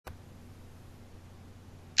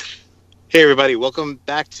Hey everybody, welcome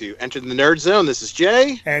back to Enter the Nerd Zone. This is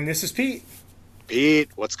Jay. And this is Pete. Pete,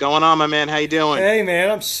 what's going on, my man? How you doing? Hey, man,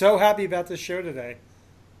 I'm so happy about this show today.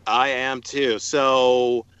 I am too.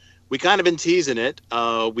 So we kind of been teasing it.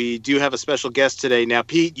 We do have a special guest today. Now,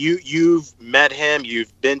 Pete, you've met him,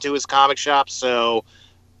 you've been to his comic shop, so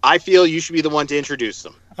I feel you should be the one to introduce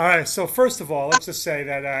him. All right, so first of all, let's just say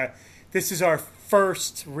that this is our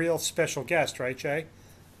first real special guest, right, Jay?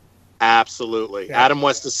 Absolutely. Yeah. Adam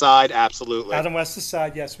West aside, absolutely. Adam West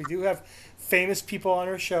aside, yes, we do have famous people on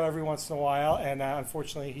our show every once in a while, and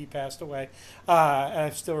unfortunately he passed away, and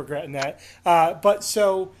I'm still regretting that.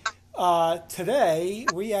 Today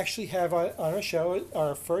we actually have on our show,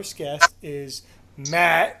 our first guest is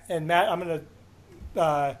Matt, and Matt, I'm going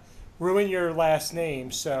to ruin your last name,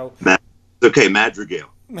 so Matt, okay, Madrigal.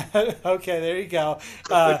 okay, there you go.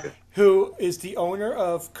 Okay. Who is the owner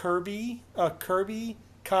of Kirby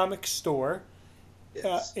Comic Store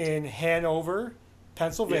Yes. in Hanover,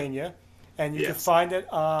 Pennsylvania. And you can Yes. find it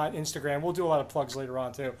on Instagram. We'll do a lot of plugs later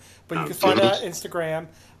on too. But you can Sounds find it good. on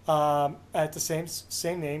Instagram at the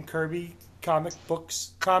same name, Kirby Comic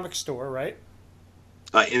Store, right?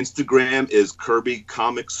 Instagram is Kirby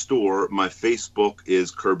Comic Store. My Facebook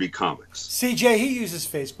is Kirby Comics. CJ, he uses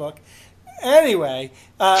Facebook. Anyway,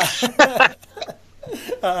 I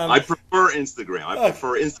prefer Instagram.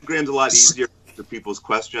 Instagram's a lot easier to people's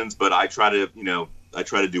questions, but I try to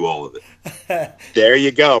do all of it. There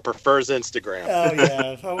you go. Prefers Instagram. oh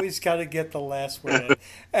yeah, always got to get the last word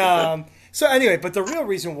in. So anyway, but the real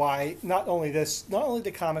reason why, not only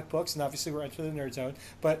the comic books, and obviously we're into the nerd zone,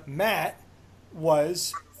 but Matt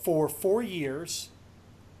was for 4 years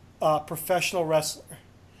a professional wrestler.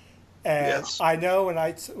 And Yes. I know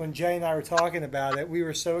when Jay and I were talking about it, we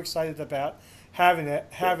were so excited about having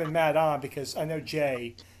Matt on because I know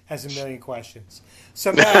Jay has a million questions.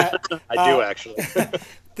 So Matt, I do actually.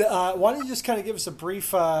 why don't you just kind of give us a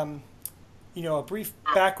brief, a brief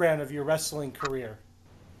background of your wrestling career?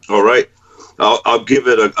 All right. I'll give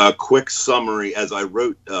it a quick summary as I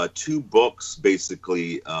wrote 2 books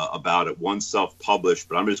basically about it, one self-published,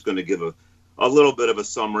 but I'm just going to give a little bit of a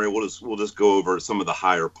summary. We'll just go over some of the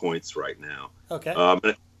higher points right now. Okay. I'm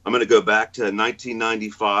going to go back to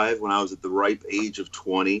 1995 when I was at the ripe age of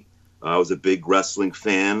 20. I was a big wrestling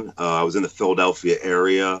fan. I was in the Philadelphia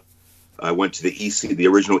area. I went to the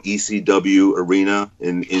original ECW arena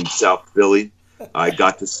in South Philly. I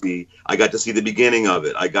got to see the beginning of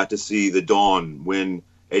it. I got to see the dawn when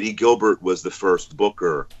Eddie Gilbert was the first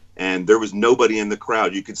booker, and there was nobody in the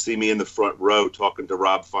crowd. You could see me in the front row talking to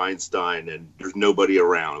Rob Feinstein, and there's nobody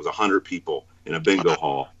around. It was 100 people in a bingo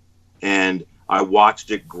hall, and I watched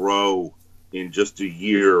it grow in just a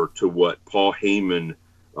year to what Paul Heyman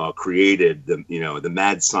created. The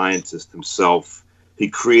mad scientist himself. He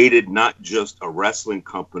created not just a wrestling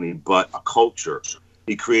company, but a culture.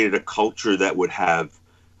 He created a culture that would have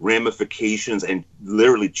ramifications and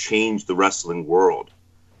literally change the wrestling world.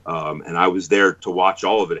 And I was there to watch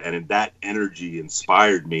all of it. And that energy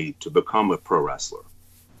inspired me to become a pro wrestler.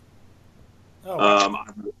 Oh, wow.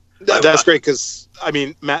 That's great because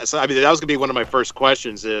Matt. So, that was going to be one of my first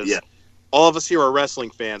questions. Is Yeah. all of us here are wrestling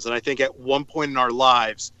fans, and I think at one point in our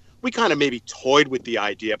lives we kind of maybe toyed with the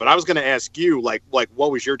idea. But I was going to ask you, like,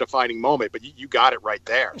 what was your defining moment? But you got it right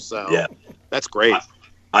there. So Yeah. that's great.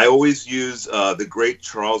 I always use the great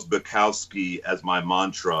Charles Bukowski as my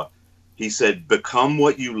mantra. He said, "Become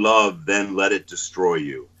what you love, then let it destroy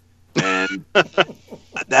you." And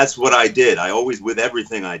that's what I did. With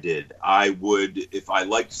everything I did, if I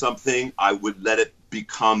liked something, I would let it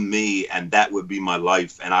become me, and that would be my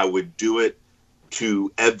life. And I would do it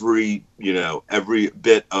to every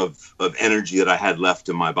bit of energy that I had left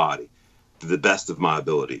in my body to the best of my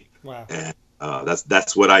ability. Wow. And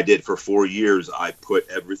that's what I did for 4 years. I put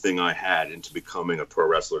everything I had into becoming a pro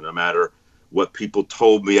wrestler, no matter what people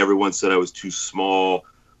told me. Everyone said I was too small,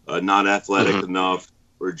 not athletic enough,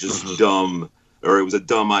 or just dumb, or it was a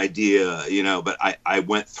dumb idea, but I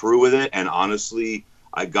went through with it. And honestly,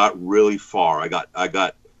 I got really far. I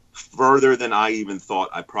got further than I even thought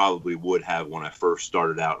I probably would have when I first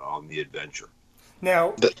started out on the adventure.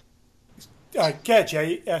 Now,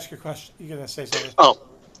 Jay, ask your question. You're going to say something. Oh,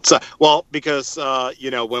 so because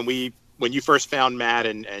when you first found Matt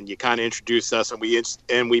and you kind of introduced us and we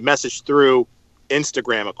messaged through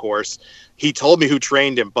Instagram, of course, he told me who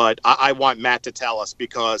trained him, but I want Matt to tell us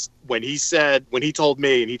because when he told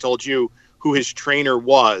me and he told you who his trainer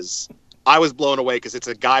was, I was blown away because it's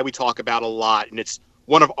a guy we talk about a lot and it's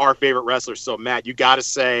one of our favorite wrestlers. So Matt, you got to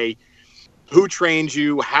say who trained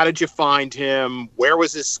you, how did you find him, where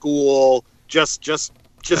was his school? Just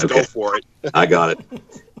Okay. go for it. I got it.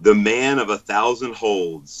 The man of 1,000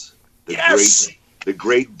 holds, The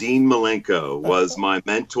great Dean Malenko was my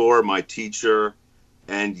mentor, my teacher,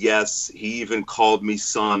 and yes, he even called me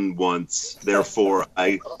son once. Therefore,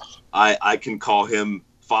 I can call him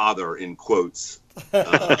father in quotes.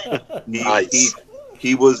 Nice.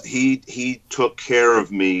 He took care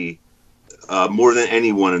of me more than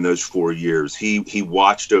anyone in those 4 years. He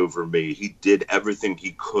watched over me. He did everything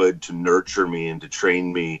he could to nurture me and to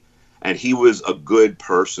train me. And he was a good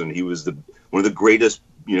person. He was one of the greatest,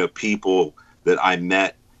 people that I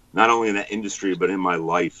met, not only in that industry, but in my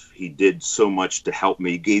life. He did so much to help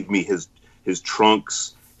me. He gave me his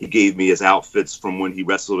trunks. He gave me his outfits from when he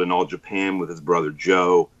wrestled in All Japan with his brother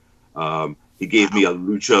Joe. He gave me a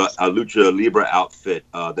lucha libre outfit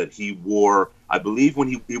that he wore, I believe, when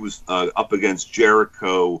he was up against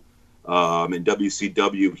Jericho in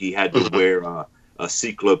WCW. He had to wear a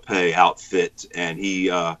Cyclope outfit, and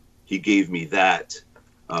he gave me that.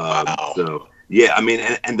 Wow. So yeah, I mean,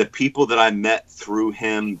 and the people that I met through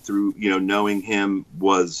him, through knowing him,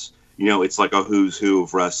 was it's like a who's who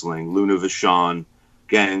of wrestling. Luna Vachon,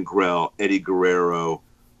 Gangrel, Eddie Guerrero.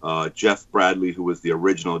 Jeff Bradley, who was the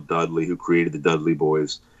original Dudley, who created the Dudley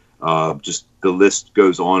Boys. Just the list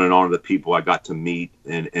goes on and on of the people I got to meet,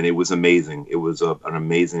 and it was amazing. It was an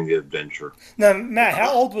amazing adventure. Now, Matt,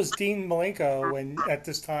 how old was Dean Malenko at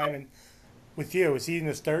this time and with you? Was he in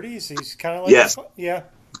his 30s? He's kind of like Yes. Yeah.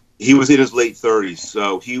 He was in his late 30s,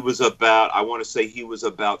 so he was about, I want to say he was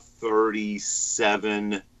about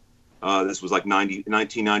 37. This was like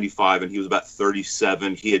 1995, and he was about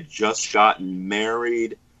 37. He had just gotten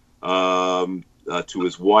married to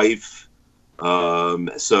his wife.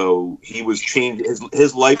 So he was changing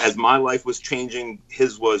his life as my life was changing.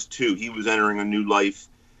 His was too. He was entering a new life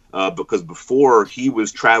because before he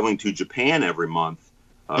was traveling to Japan every month,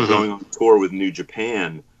 going on tour with New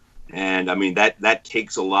Japan. And I mean, that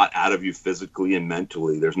takes a lot out of you physically and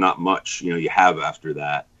mentally. There's not much, you have after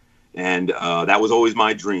that. And that was always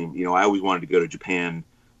my dream. I always wanted to go to Japan,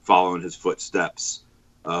 following his footsteps.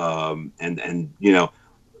 And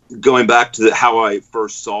going back to how I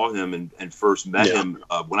first saw him and first met him,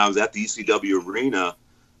 when I was at the ECW arena,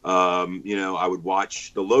 I would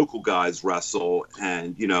watch the local guys wrestle,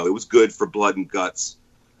 and, it was good for blood and guts.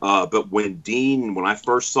 But when I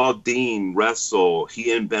first saw Dean wrestle,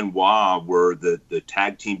 he and Benoit were the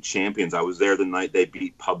tag team champions. I was there the night they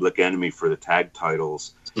beat Public Enemy for the tag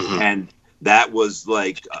titles. And that was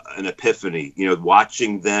like an epiphany,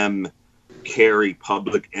 watching them carry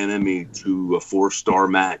Public Enemy to a 4-star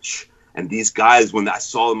match. And these guys, when I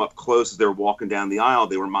saw them up close as they were walking down the aisle,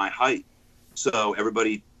 they were my height. So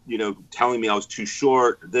everybody, telling me I was too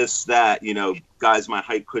short, this, that, guys my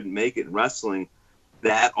height couldn't make it in wrestling.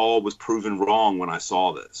 That all was proven wrong when I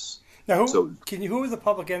saw this. Now, who was the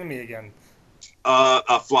Public Enemy again?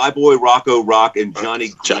 Flyboy, Rocco Rock, and Johnny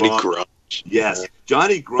Grunge. Yes,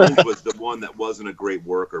 Johnny Grunge was the one that wasn't a great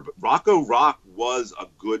worker, but Rocco Rock was a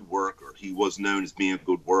good worker. He was known as being a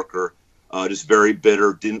good worker, just very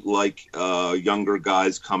bitter, didn't like younger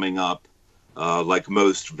guys coming up, like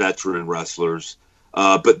most veteran wrestlers.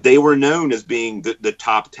 But they were known as being the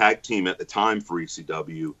top tag team at the time for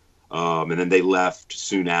ECW, and then they left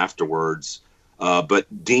soon afterwards. But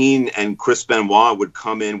Dean and Chris Benoit would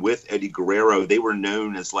come in with Eddie Guerrero. They were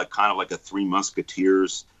known as kind of like a Three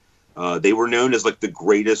Musketeers. They were known as like the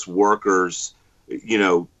greatest workers,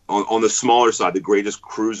 on the smaller side, the greatest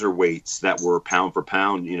cruiserweights that were pound for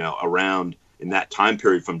pound, around in that time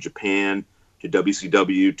period from Japan to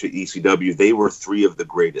WCW to ECW. They were three of the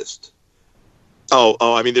greatest. Oh,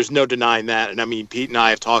 I mean, there's no denying that. And I mean, Pete and I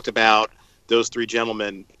have talked about those three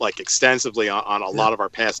gentlemen extensively on a lot of our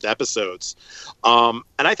past episodes. And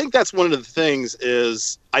I think that's one of the things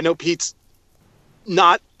is I know Pete's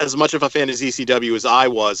not as much of a fan of ECW as I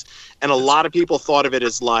was. And a lot of people thought of it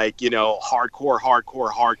as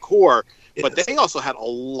hardcore. Yes. But they also had a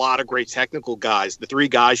lot of great technical guys. The three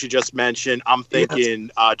guys you just mentioned, I'm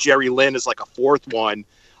thinking Jerry Lynn is like a fourth one.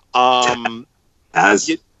 I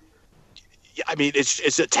mean,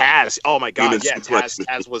 it's a Taz. Oh my God,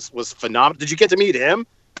 Taz was phenomenal. Did you get to meet him?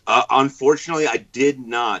 Unfortunately, I did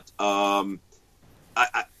not.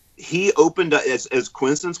 He opened as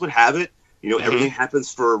coincidence would have it. Everything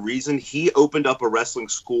happens for a reason. He opened up a wrestling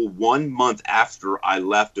school 1 month after I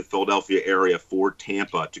left the Philadelphia area for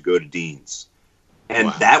Tampa to go to Dean's,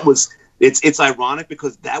 and that was. It's ironic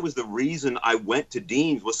because that was the reason I went to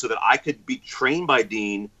Dean's, was so that I could be trained by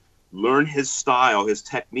Dean, learn his style, his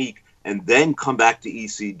technique, and then come back to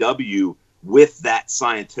ECW with that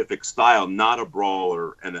scientific style, not a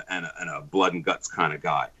brawler and a blood and guts kind of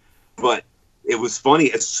guy. But it was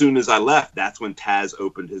funny, as soon as I left, that's when Taz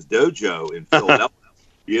opened his dojo in Philadelphia.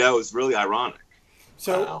 It was really ironic.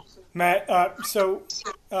 So, Wow. Matt, I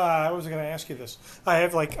was going to ask you this. I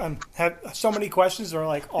have have so many questions that are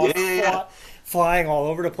like flying all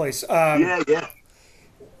over the place. Yeah.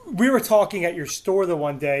 We were talking at your store the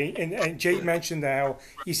one day, and Jay mentioned how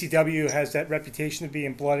ECW has that reputation of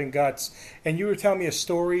being blood and guts. And you were telling me a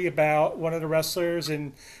story about one of the wrestlers,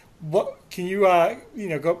 and what can you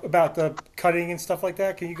go about the cutting and stuff like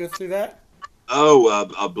that? Can you go through that?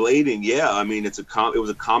 Oh, blading. Yeah, I mean, it was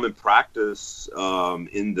a common practice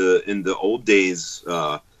in the old days.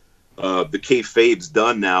 The kayfabe's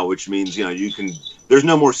done now, which means you can. There's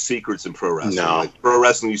no more secrets in pro wrestling. No. Like, pro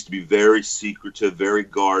wrestling used to be very secretive, very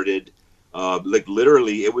guarded. Like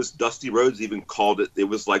literally, it was Dusty Rhodes even called it. It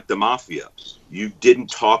was like the mafia. You didn't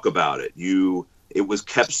talk about it. It was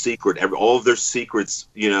kept secret. All of their secrets,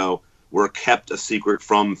 were kept a secret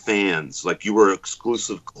from fans. Like, you were an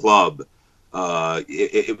exclusive club.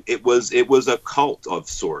 It was a cult of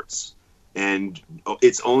sorts. And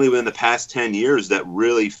it's only been the past 10 years that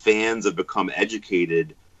really fans have become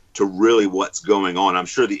educated to really what's going on. I'm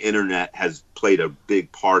sure the internet has played a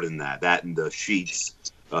big part in that and the Sheets,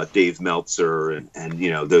 Dave Meltzer and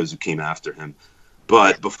those who came after him.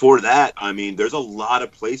 But before that, I mean, there's a lot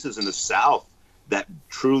of places in the South that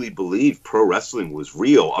truly believed pro wrestling was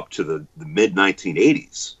real up to the mid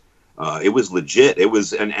 1980s. It was legit. It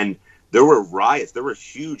was, and there were riots. There were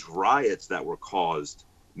huge riots that were caused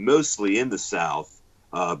mostly in the South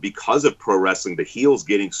because of pro wrestling. The heels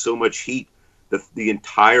getting so much heat, the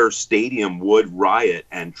entire stadium would riot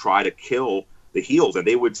and try to kill the heels, and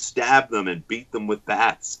they would stab them and beat them with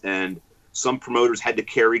bats. And some promoters had to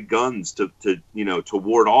carry guns to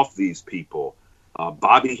ward off these people.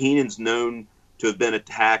 Bobby Heenan's known to have been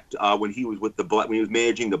attacked when he was when he was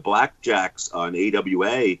managing the Blackjacks in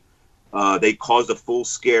AWA. They caused a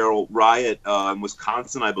full-scale riot in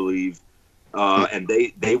Wisconsin, I believe, and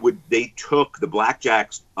the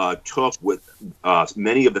Blackjacks took with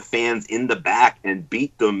many of the fans in the back and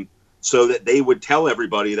beat them so that they would tell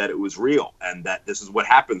everybody that it was real and that this is what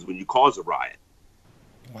happens when you cause a riot.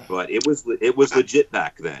 Wow. But it was legit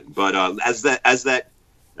back then. But as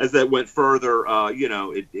that went further,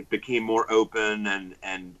 it became more open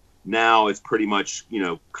and now it's pretty much,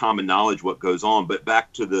 common knowledge what goes on. But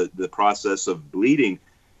back to the process of bleeding,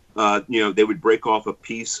 they would break off a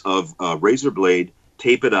piece of razor blade,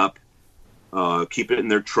 tape it up, keep it in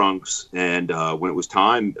their trunks. And when it was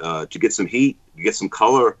time to get some heat, get some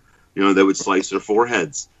color, they would slice their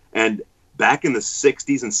foreheads. And back in the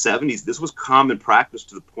 60s and 70s, this was common practice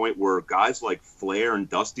to the point where guys like Flair and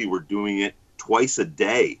Dusty were doing it twice a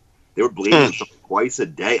day. They were bleeding twice a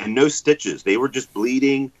day and no stitches. They were just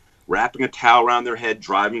bleeding, wrapping a towel around their head,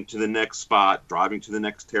 driving to the next spot, driving to the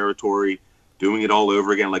next territory, doing it all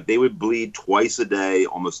over again. Like, they would bleed twice a day,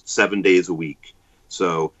 almost 7 days a week.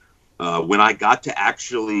 So when I got to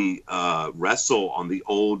actually wrestle on the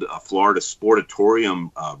old Florida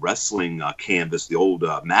Sportatorium wrestling canvas, the old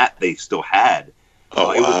mat they still had,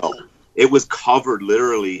 it was covered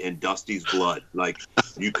literally in Dusty's blood. Like,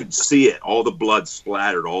 you could see it, all the blood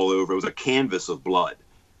splattered all over. It was a canvas of blood.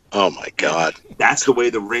 Oh my God! That's the way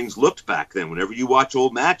the rings looked back then. Whenever you watch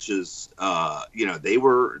old matches, they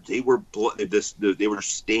were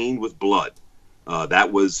stained with blood.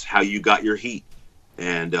 That was how you got your heat,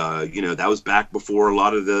 and that was back before a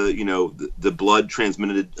lot of the blood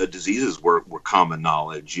transmitted diseases were common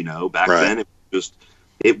knowledge. Back then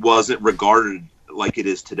it wasn't regarded like it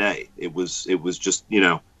is today. It was just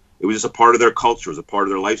it was just a part of their culture, it was a part of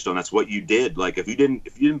their lifestyle. And that's what you did. Like, if you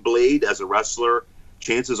didn't blade as a wrestler,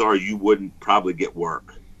 chances are you wouldn't probably get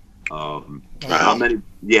work. How many?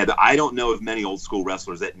 Yeah, I don't know of many old school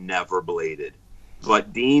wrestlers that never bladed.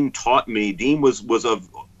 But Dean taught me. Dean was of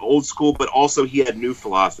old school, but also he had new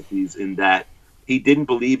philosophies in that he didn't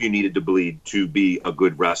believe you needed to bleed to be a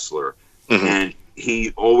good wrestler. Mm-hmm. And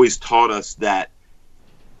he always taught us that,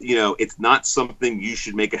 it's not something you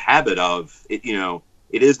should make a habit of. It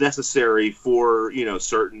is necessary for,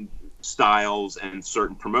 certain styles and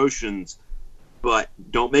certain promotions, but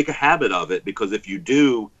don't make a habit of it, because if you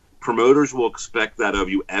do, promoters will expect that of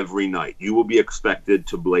you every night. You will be expected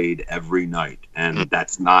to blade every night, and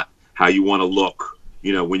that's not how you want to look,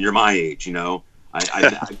 when you're my age.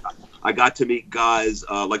 I got to meet guys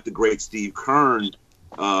like the great Steve Keirn,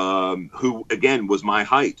 who again was my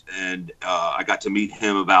height, and I got to meet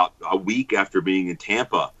him about a week after being in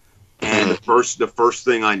Tampa. And the first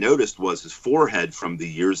thing I noticed was his forehead from the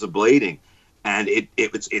years of blading. And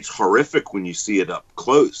it's horrific when you see it up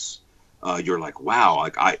close. You're like, wow,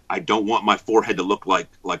 like I don't want my forehead to look like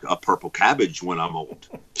a purple cabbage when I'm old,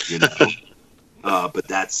 But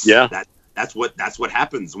that's that's what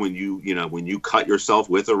happens when when you cut yourself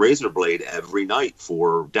with a razor blade every night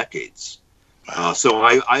for decades. So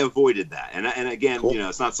I avoided that, and again, Cool.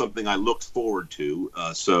 it's not something I looked forward to.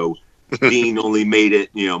 So Dean only made it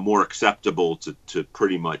more acceptable to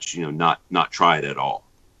pretty much not try it at all.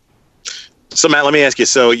 So Matt, let me ask you.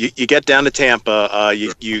 So you get down to Tampa,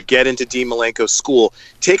 you get into Dean Malenko's school.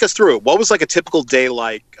 Take us through it. What was like a typical day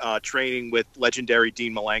like training with legendary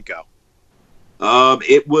Dean Malenko?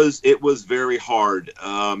 It was very hard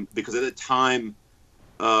because at the time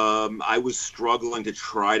I was struggling to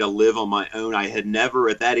try to live on my own. I had never,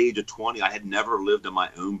 at that age of 20, I had never lived on my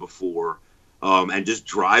own before. And just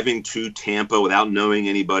driving to Tampa without knowing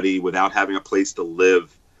anybody, without having a place to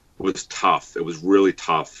live was tough. It was really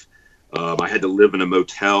tough. I had to live in a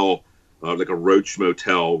motel, like a Roach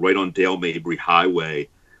Motel right on Dale Mabry Highway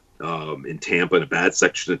in Tampa, in a bad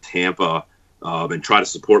section of Tampa. And try to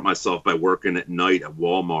support myself by working at night at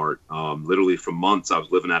Walmart. Literally for months, I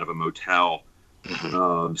was living out of a motel.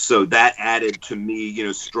 So that added to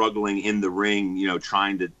me, struggling in the ring,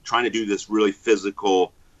 trying to do this really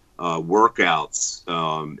physical workouts,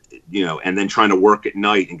 and then trying to work at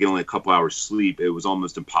night and get only a couple hours sleep. It was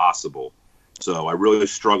almost impossible. So I really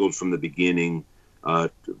struggled from the beginning,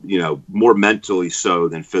 more mentally so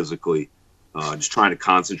than physically, just trying to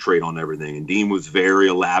concentrate on everything. And Dean was very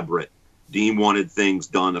elaborate. Dean wanted things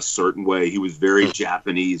done a certain way. He was very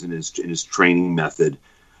Japanese in his training method.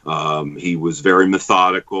 He was very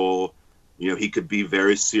methodical. He could be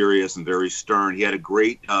very serious and very stern. He had a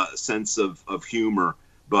great sense of humor,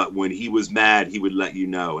 but when he was mad, he would let you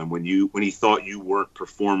know. And when he thought you weren't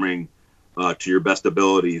performing to your best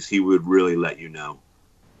abilities, he would really let you know.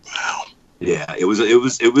 Wow. Yeah, it was.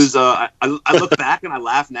 I look back and I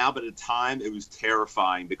laugh now, but at the time it was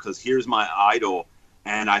terrifying because here's my idol.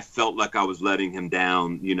 And I felt like I was letting him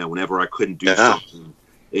down, whenever I couldn't do something.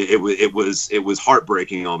 It was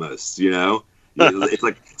heartbreaking almost, It's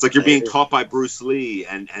like you're being taught by Bruce Lee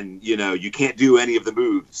and you can't do any of the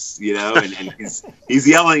moves, and he's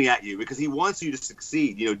yelling at you because he wants you to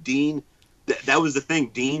succeed. Dean, that was the thing.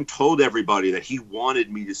 Dean told everybody that he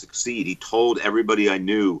wanted me to succeed. He told everybody I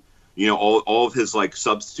knew, all of his like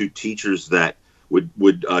substitute teachers that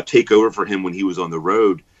would take over for him when he was on the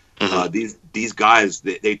road. These guys,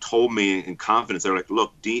 they told me in confidence, they were like,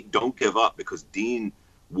 look, Dean, don't give up because Dean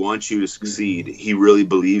wants you to succeed. He really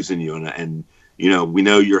believes in you. And we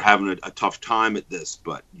know you're having a tough time at this,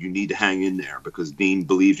 but you need to hang in there because Dean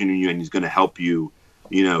believes in you and he's going to help you,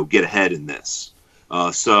 get ahead in this.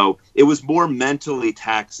 So it was more mentally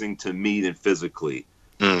taxing to me than physically.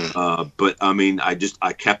 But I mean,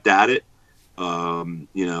 I kept at it.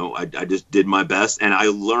 I just did my best and I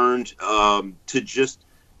learned to just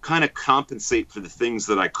kind of compensate for the things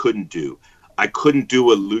that I couldn't do. I couldn't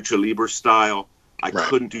do a lucha libre style. I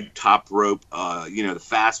couldn't do top rope, the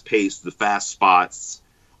fast pace, the fast spots.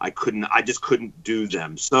 I just couldn't do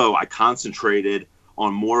them. So I concentrated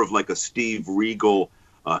on more of like a Steve Regal,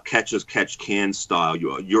 catch as catch can style,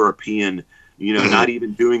 European, not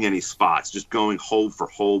even doing any spots, just going hold for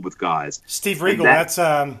hold with guys. Steve Regal,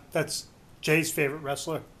 that's Jay's favorite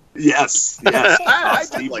wrestler. Yes.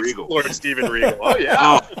 Steve Regal. Lord Steven Regal. Oh,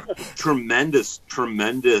 yeah. Tremendous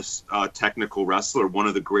technical wrestler. One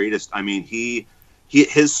of the greatest. I mean,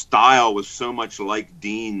 his style was so much like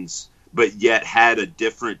Dean's, but yet had a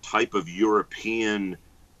different type of European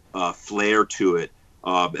flair to it.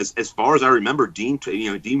 As far as I remember, Dean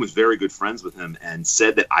was very good friends with him and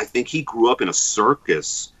said that I think he grew up in a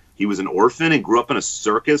circus. He was an orphan and grew up in a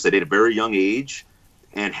circus at a very young age.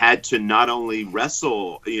 And had to not only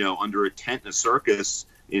wrestle, under a tent in a circus,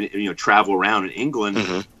 travel around in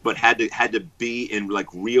England, but had to be in like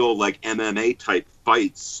real like MMA type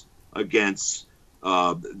fights against,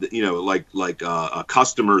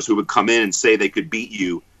 customers who would come in and say they could beat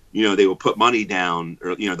you. They would put money down,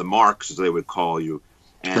 or the marks as they would call you.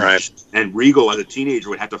 And Regal as a teenager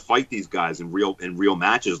would have to fight these guys in real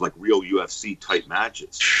matches, like real UFC type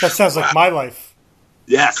matches. That sounds like my life.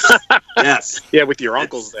 Yes. Yeah, with your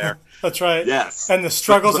uncles there. That's right. Yes. And the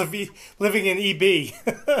struggles of living in EB.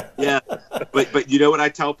 Yeah. But you know what I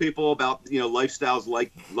tell people about, lifestyles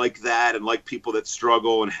like that and like people that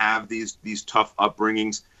struggle and have these tough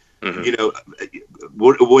upbringings.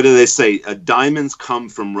 What do they say? Diamonds come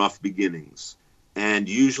from rough beginnings. And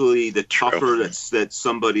usually the tougher that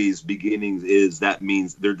somebody's beginnings is, that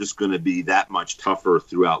means they're just going to be that much tougher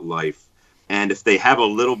throughout life. And if they have a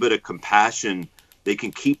little bit of compassion, they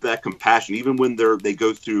can keep that compassion even when they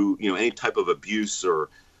go through, any type of abuse or,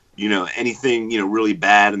 anything, really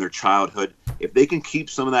bad in their childhood. If they can keep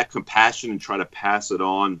some of that compassion and try to pass it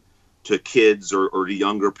on to kids or to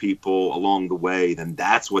younger people along the way, then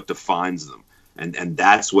that's what defines them. And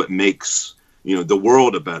that's what makes, the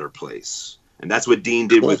world a better place. And that's what Dean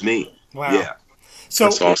did with me. Wow. Yeah. So,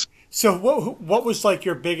 That's awesome. So what was like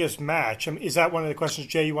your biggest match? I mean, is that one of the questions,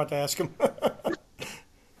 Jay, you want to ask him?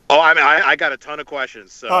 Oh, I mean, I got a ton of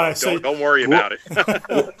questions, so, All right, so don't worry about it.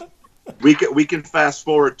 We can fast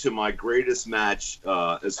forward to my greatest match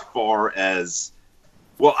as far as,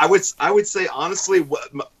 well, I would say honestly,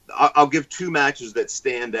 I'll give two matches that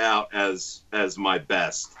stand out as my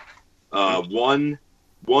best. One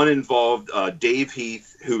involved Dave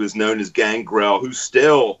Heath, who is known as Gangrel, who's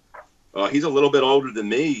still he's a little bit older than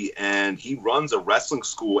me, and he runs a wrestling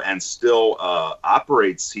school and still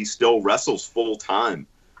operates. He still wrestles full time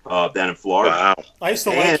down in Florida. Wow. I used to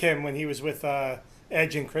like him when he was with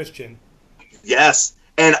Edge and Christian. Yes,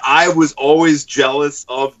 and I was always jealous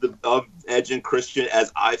of Edge and Christian,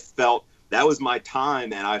 as I felt that was my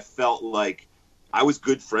time, and I felt like I was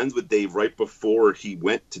good friends with Dave right before he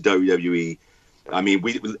went to WWE. I mean,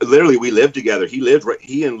 we lived together.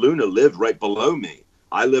 He and Luna lived right below me.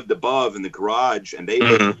 I lived above in the garage, and they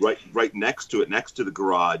lived right next to the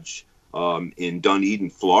garage in Dunedin,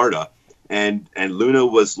 Florida. And Luna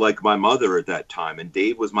was like my mother at that time, and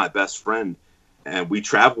Dave was my best friend. And we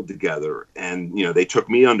traveled together, and they took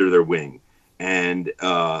me under their wing, and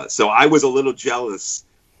so I was a little jealous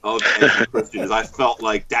of Edge Christian, as I felt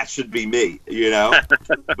like that should be me,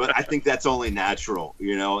 But I think that's only natural,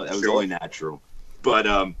 That was only natural.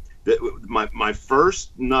 But my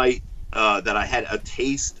first night that I had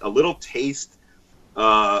a little taste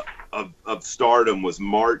of stardom was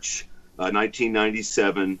March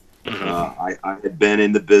 1997. I had been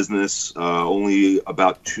in the business only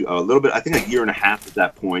about a year and a half at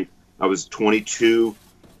that point. I was 22.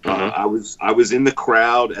 I was in the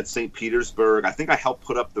crowd at St. Petersburg. I think I helped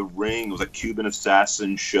put up the ring. It was a Cuban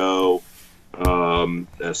Assassin show.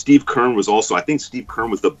 Steve Kern was also. I think Steve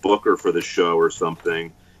Kern was the booker for the show or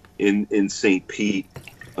something in St. Pete.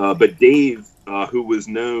 But Dave, who was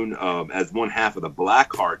known as one half of the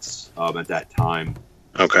Blackhearts at that time.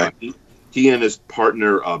 Okay. He and his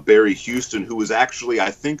partner, Barry Houston, who was actually, I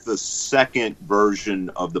think, the second version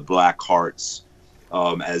of the Blackhearts,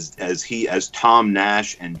 as Tom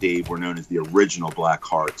Nash and Dave were known as the original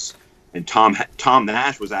Blackhearts. And Tom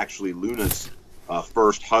Nash was actually Luna's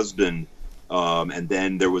first husband. And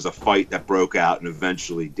then there was a fight that broke out, and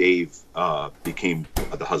eventually Dave became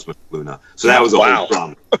the husband of Luna. So that was a whole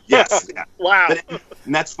drama. Yes. Yeah. Wow.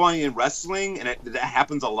 And that's funny in wrestling, and that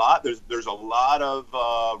happens a lot. There's a lot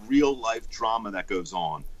of real life drama that goes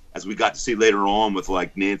on, as we got to see later on with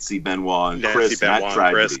like Nancy Benoit and Chris.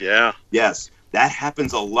 Chris, yeah. Yes, that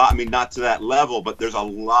happens a lot. I mean, not to that level, but there's a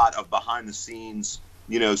lot of behind the scenes,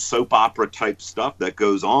 soap opera type stuff that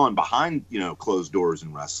goes on behind, closed doors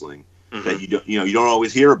in wrestling. That you don't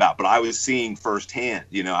always hear about, but I was seeing firsthand.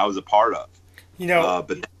 I was a part of.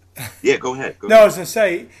 But yeah, go ahead. I was gonna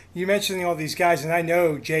say, you mentioning all these guys, and I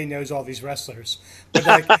know Jay knows all these wrestlers, but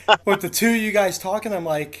like with the two of you guys talking, I'm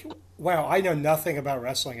like, wow, I know nothing about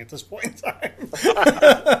wrestling at this point in time.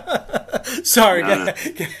 Sorry, no.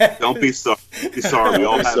 Don't be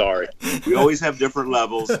sorry. We always have different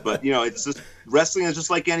levels, but it's just wrestling is just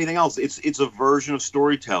like anything else. It's a version of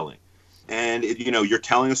storytelling. And, you're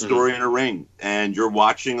telling a story in a ring, and you're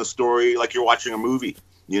watching a story like you're watching a movie,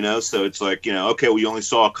 So it's like, okay, we only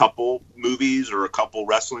saw a couple movies or a couple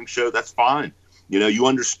wrestling shows. That's fine. You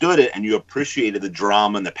understood it, and you appreciated the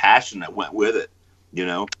drama and the passion that went with it,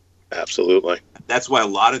 Absolutely. That's why a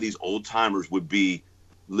lot of these old timers would be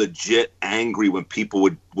legit angry when people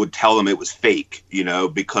would tell them it was fake,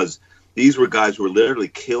 because these were guys who were literally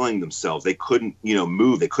killing themselves. They couldn't,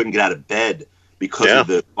 move. They couldn't get out of bed because of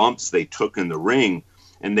the bumps they took in the ring,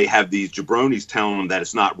 and they have these jabronis telling them that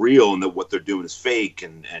it's not real and that what they're doing is fake,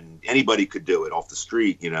 and anybody could do it off the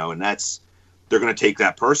street, and they're going to take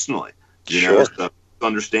that personally, Sure. So it's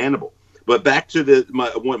understandable. But back to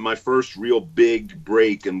my first real big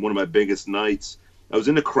break and one of my biggest nights, I was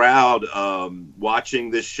in the crowd watching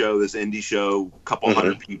this indie show, a couple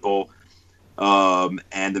hundred people.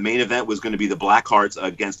 And the main event was going to be the Blackhearts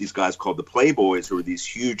against these guys called the Playboys, who were these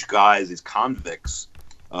huge guys, these convicts,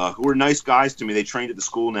 who were nice guys to me. They trained at the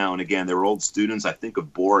school now and again. They were old students, I think,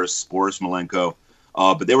 of Boris Malenko.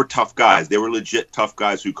 But they were tough guys. They were legit tough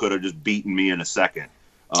guys who could have just beaten me in a second.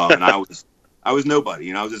 And I was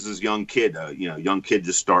nobody. I was just this young kid, young kid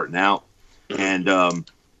just starting out. And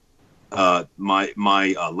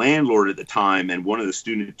my landlord at the time and one of the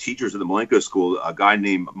student teachers at the Malenko School, a guy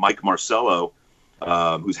named Mike Marcello,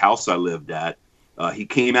 whose house I lived at, he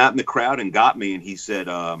came out in the crowd and got me, and he said,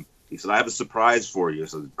 I have a surprise for you.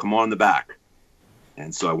 So come on in the back.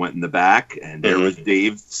 And so I went in the back, and there was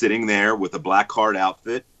Dave sitting there with a black heart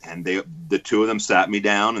outfit, and the two of them sat me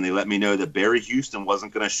down, and they let me know that Barry Houston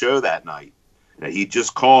wasn't going to show that night, that he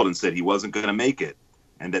just called and said he wasn't going to make it,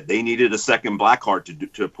 and that they needed a second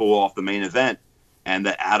Blackheart to pull off the main event, and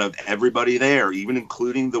that out of everybody there, even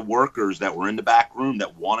including the workers that were in the back room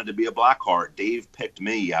that wanted to be a Blackheart, Dave picked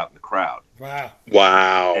me out in the crowd.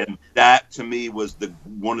 Wow. And that, to me, was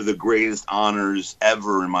one of the greatest honors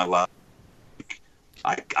ever in my life.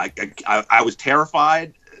 I was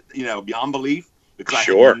terrified, beyond belief, because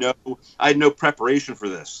I had no preparation for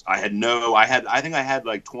this. I think I had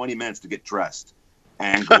like 20 minutes to get dressed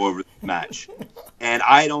and go over the match. And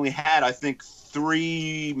I had only had, I think,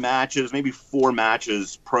 3 matches, maybe 4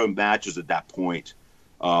 matches, pro matches at that point.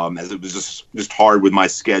 As it was just hard with my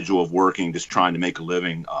schedule of working, just trying to make a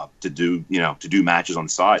living, to do matches on the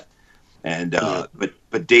side. And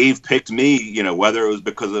but Dave picked me, whether it was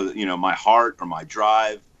because of my heart or my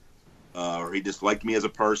drive, or he just liked me as a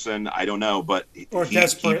person, I don't know. But or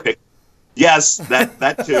desperate. Yes,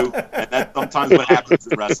 that too, and that's sometimes what happens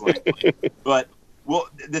in wrestling. But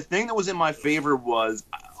the thing that was in my favor was,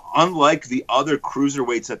 unlike the other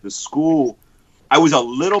cruiserweights at the school, I was a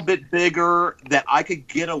little bit bigger that I could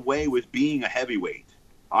get away with being a heavyweight.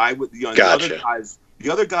 Gotcha. The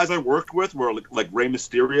other guys I worked with were like Rey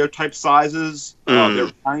Mysterio type sizes. They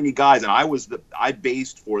were tiny guys, and I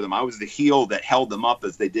based for them. I was the heel that held them up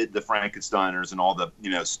as they did the Frankensteiners and all the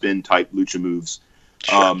spin type lucha moves.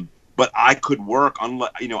 Sure. But I could work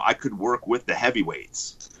I could work with the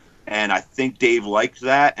heavyweights, and I think Dave liked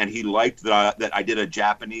that, and he liked that I did a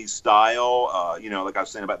Japanese style. Like I was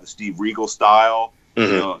saying about the Steve Regal style,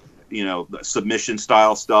 the submission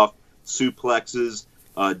style stuff, suplexes.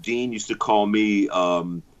 Dean used to call me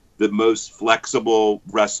the most flexible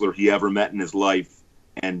wrestler he ever met in his life,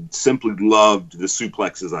 and simply loved the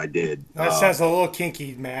suplexes I did. That sounds a little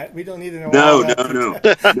kinky, Matt. We don't need to know.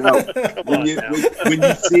 No.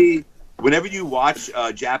 Whenever you watch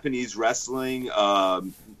Japanese wrestling,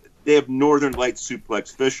 they have Northern Light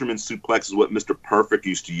suplex, Fisherman suplex is what Mr. Perfect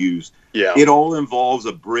used to use. Yeah. It all involves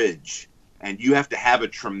a bridge. And you have to have a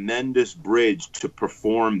tremendous bridge to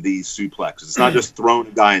perform these suplexes. It's not just throwing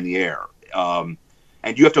a guy in the air. And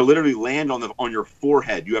you have to literally land on your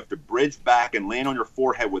forehead. You have to bridge back and land on your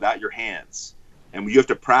forehead without your hands. And you have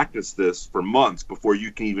to practice this for months before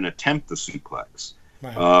you can even attempt the suplex.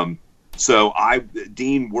 Wow. So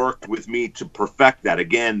Dean worked with me to perfect that.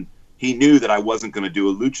 Again, he knew that I wasn't going to do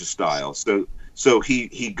a lucha style. So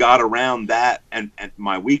he got around that and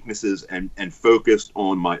my weaknesses and focused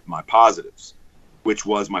on my positives, which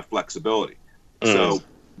was my flexibility. So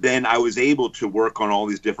then I was able to work on all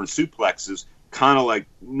these different suplexes, kind of like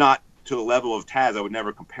not to the level of Taz. I would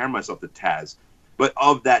never compare myself to Taz, but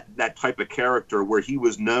of that type of character where he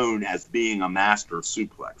was known as being a master of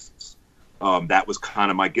suplexes. That was kind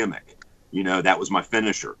of my gimmick. That was my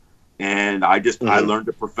finisher. And I learned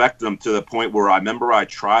to perfect them to the point where I remember I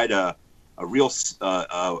tried I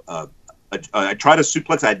tried a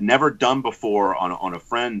suplex I'd never done before on a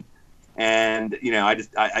friend, and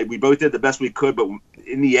we both did the best we could, but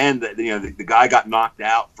in the end, the guy got knocked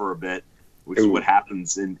out for a bit, which is what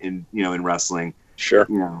happens in wrestling. Sure.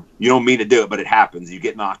 You don't mean to do it, but it happens. You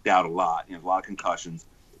get knocked out a lot, a lot of concussions.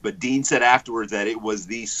 But Dean said afterwards that it was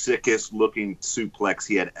the sickest looking suplex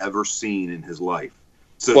he had ever seen in his life.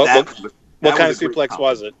 So what kind of suplex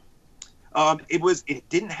was it? It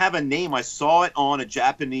didn't have a name. I saw it on a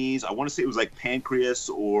Japanese, I want to say it was like Pancreas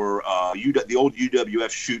or the old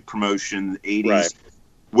UWF shoot promotion, 80s, right,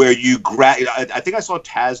 where you grab, I think I saw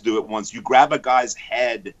Taz do it once. You grab a guy's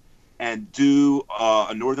head and do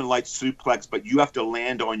a Northern Lights suplex, but you have to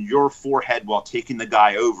land on your forehead while taking the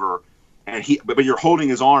guy over, but you're holding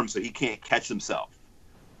his arm so he can't catch himself.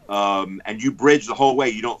 And you bridge the whole way.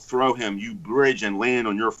 You don't throw him. You bridge and land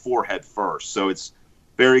on your forehead first. So it's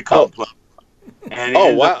very complex. And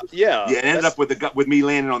it ended up with me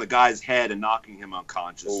landing on the guy's head and knocking him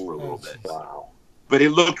unconscious for a little bit. Wow! But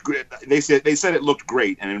it looked great. They said it looked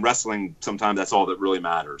great, and in wrestling, sometimes that's all that really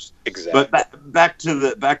matters. Exactly. But back to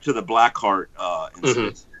the Blackheart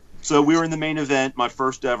incident. Mm-hmm. So we were in the main event, my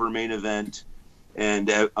first ever main event, and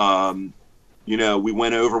we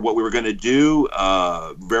went over what we were going to do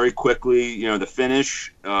very quickly. The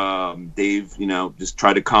finish. Dave, just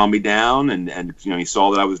tried to calm me down, and he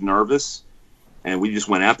saw that I was nervous. And we just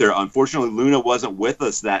went out there. Unfortunately, Luna wasn't with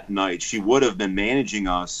us that night. She would have been managing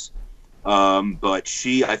us. But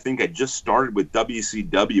she, I think, had just started with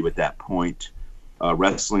WCW at that point,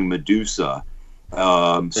 wrestling Medusa.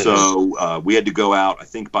 So we had to go out, I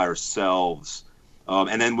think, by ourselves.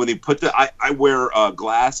 And then when they put I wear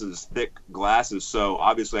glasses, thick glasses, so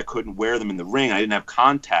obviously I couldn't wear them in the ring. I didn't have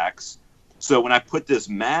contacts. So when I put this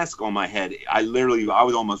mask on my head, I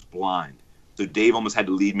was almost blind. So Dave almost had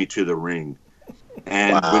to lead me to the ring.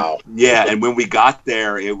 And wow. And when we got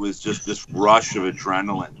there, it was just this rush of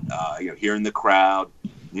adrenaline. Hearing the crowd,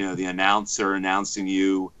 the announcer announcing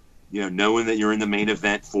you, knowing that you're in the main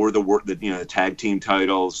event for the tag team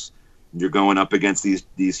titles. You're going up against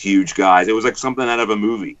these huge guys. It was like something out of a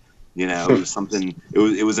movie. It was something.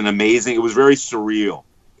 It was an amazing. It was very surreal.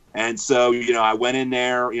 And so I went in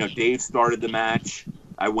there. Dave started the match.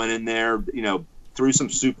 I went in there. Threw some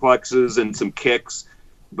suplexes and some kicks.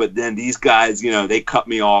 But then these guys, they cut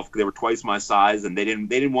me off. They were twice my size, and they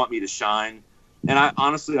didn't want me to shine. And I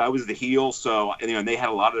was the heel, so and they had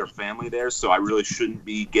a lot of their family there, so I really shouldn't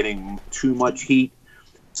be getting too much heat.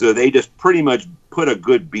 So they just pretty much put a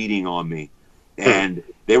good beating on me, and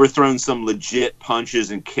they were throwing some legit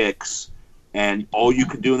punches and kicks. And all you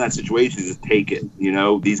could do in that situation is take it.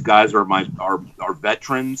 These guys are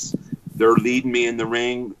veterans. They're leading me in the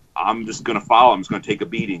ring. I'm just going to follow. I'm just going to take a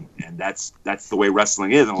beating, and that's the way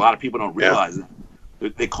wrestling is. And a lot of people don't realize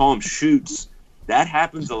it. They call them shoots. That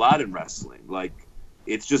happens a lot in wrestling. Like,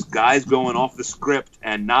 it's just guys going off the script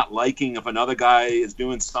and not liking if another guy is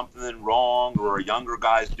doing something wrong or a younger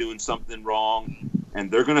guy's doing something wrong,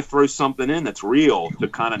 and they're going to throw something in that's real to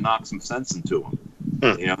kind of knock some sense into them.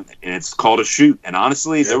 And it's called a shoot. And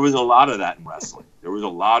honestly, there was a lot of that in wrestling. There was a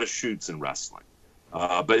lot of shoots in wrestling.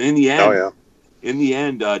 But in the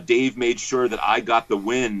end, Dave made sure that I got the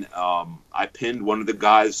win. I pinned one of the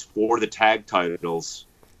guys for the tag titles,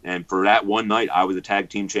 and for that one night, I was a tag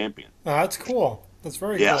team champion. Oh, that's cool. That's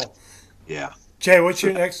very cool. Yeah. Jay, what's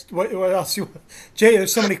your next? What else? Jay,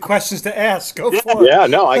 there's so many questions to ask. Go for it. Yeah,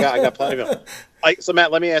 no, I got plenty of them. So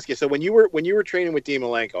Matt, let me ask you. So when you were training with Dean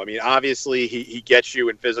Malenko, I mean, obviously he gets you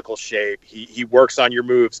in physical shape. He works on your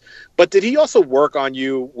moves, but did he also work on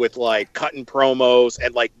you with like cutting promos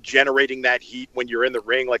and like generating that heat when you're in the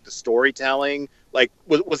ring, like the storytelling? Like,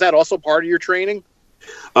 was that also part of your training?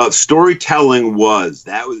 Storytelling was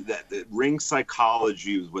that ring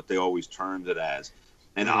psychology was what they always termed it as.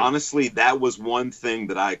 And honestly, that was one thing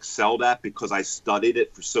that I excelled at because I studied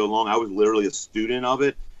it for so long. I was literally a student of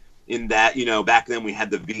it. In that, back then we had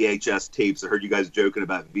the VHS tapes. I heard you guys joking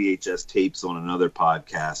about VHS tapes on another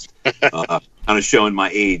podcast, kind of showing my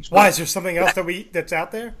age. Why, is there something else that's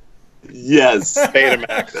out there? Yes.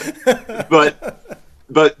 Betamax.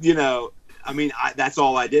 But I mean, that's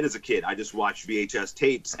all I did as a kid. I just watched VHS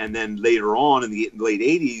tapes. And then later on in the late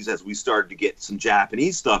 80s, as we started to get some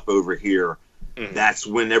Japanese stuff over here, that's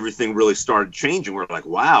when everything really started changing. We're like,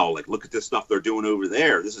 wow, like, look at this stuff they're doing over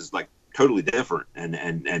there. This is like totally different.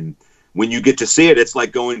 And when you get to see it, it's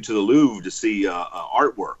like going to the Louvre to see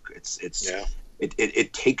artwork.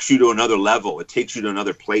 It takes you to another level. It takes you to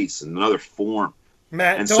another place and another form.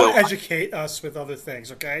 Matt, and don't educate us with other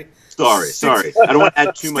things, okay? Sorry. I don't want to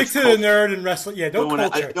add too much. Stick to the nerd and wrestling. Yeah, don't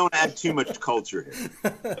culture. Don't add too much culture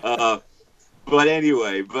here. But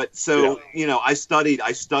anyway, I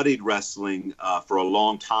studied wrestling for a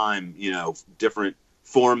long time. Different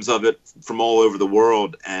forms of it from all over the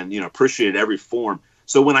world, and appreciated every form.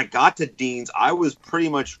 So when I got to Dean's, I was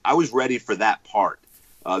ready for that part.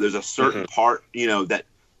 There's a certain part, that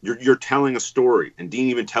you're telling a story, and Dean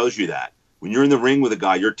even tells you that. When you're in the ring with a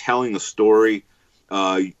guy, you're telling a story.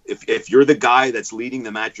 If you're the guy that's leading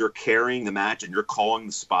the match, you're carrying the match and you're calling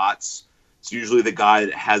the spots. It's usually the guy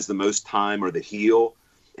that has the most time or the heel.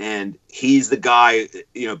 And he's the guy,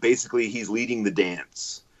 basically he's leading the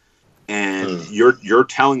dance. And you're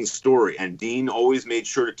telling the story. And Dean always made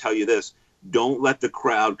sure to tell you this: don't let the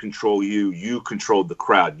crowd control you. You control the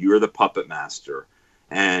crowd. You're the puppet master.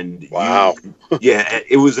 And wow.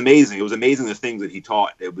 It was amazing. It was amazing the things that he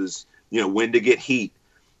taught. It was, when to get heat,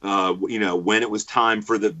 when it was time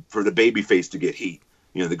for the baby face to get heat,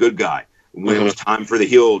 the good guy, when it was time for the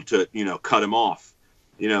heel to, cut him off.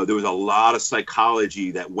 There was a lot of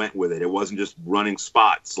psychology that went with it. It wasn't just running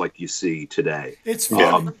spots like you see today. It's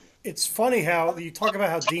funny. It's funny how you talk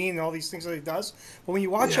about how Dean and all these things that he does, but when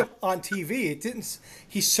you watch him on TV,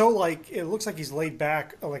 he's so it looks like he's laid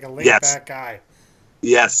back, like a laid back guy.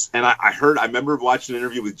 Yes. And I remember watching an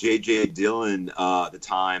interview with J.J. Dillon at the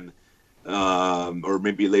time, or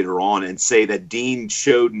maybe later on, and say that Dean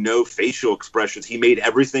showed no facial expressions. He made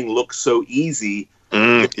everything look so easy.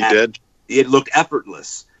 He did. It looked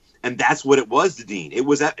effortless. And that's what it was to Dean. It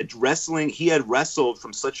was at wrestling. He had wrestled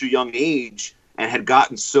from such a young age and had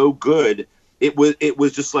gotten so good. It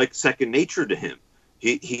was just like second nature to him.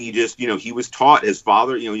 He just, he was taught, his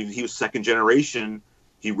father, he was second generation,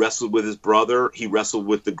 He wrestled with his brother. He wrestled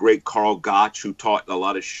with the great Carl Gotch, who taught a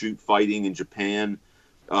lot of shoot fighting in Japan.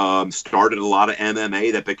 Started a lot of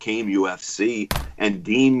MMA that became UFC. And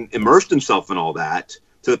Dean immersed himself in all that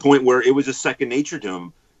to the point where it was just second nature to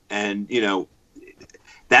him. And, you know,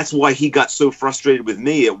 that's why he got so frustrated with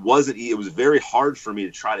me. It was very hard for me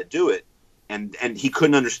to try to do it. And he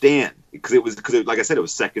couldn't understand because like I said, it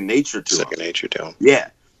was second nature to him. Second nature to him. Yeah.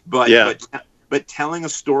 But telling a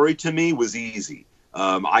story to me was easy.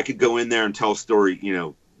 I could go in there and tell a story, you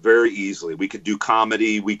know, very easily. We could do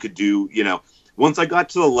comedy. We could do, you know, once I got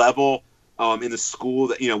to the level in the school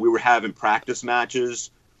that, you know, we were having practice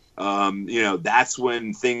matches, you know, that's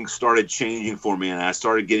when things started changing for me. And I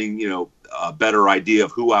started getting, you know, a better idea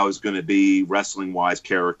of who I was going to be wrestling wise,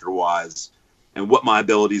 character wise, and what my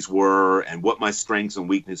abilities were and what my strengths and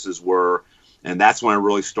weaknesses were. And that's when I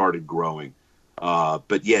really started growing.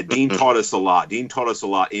 But yeah, Dean taught us a lot. Dean taught us a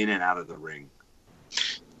lot in and out of the ring.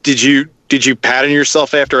 Did you pattern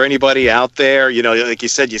yourself after anybody out there? You know, like you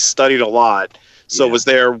said, you studied a lot. So was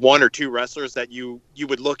there one or two wrestlers that you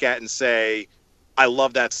would look at and say, I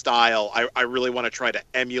love that style. I really want to try to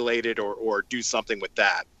emulate it or do something with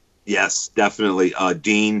that? Yes, definitely.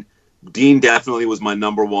 Dean definitely was my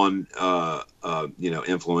number one, you know,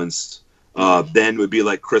 influence. Then would be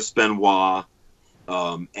like Chris Benoit,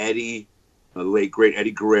 Eddie, the late great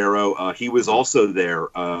Eddie Guerrero. He was also there.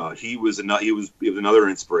 He was another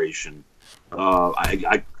inspiration.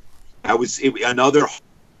 Another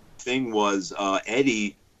thing was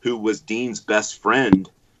Eddie, who was Dean's best friend,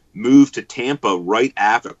 moved to Tampa right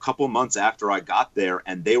after, a couple months after I got there,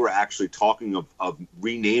 and they were actually talking of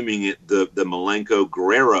renaming it the Malenko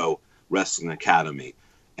Guerrero Wrestling Academy.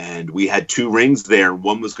 And we had two rings there.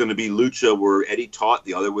 One was going to be Lucha, where Eddie taught.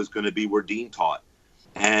 The other was going to be where Dean taught.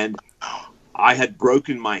 And I had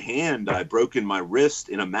broken my hand. I had broken my wrist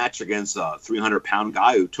in a match against a 300-pound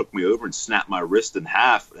guy who took me over and snapped my wrist in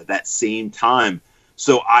half at that same time.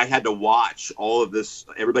 So I had to watch all of this,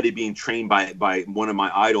 everybody being trained by one of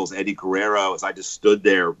my idols, Eddie Guerrero, as I just stood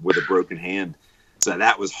there with a broken hand. So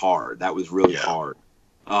that was hard. That was really hard.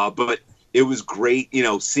 But it was great, you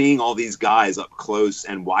know, seeing all these guys up close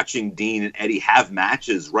and watching Dean and Eddie have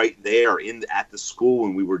matches right there at the school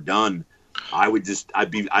when we were done.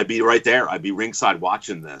 I'd be right there. I'd be ringside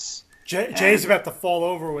watching this. Jay's about to fall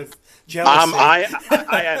over with jealousy.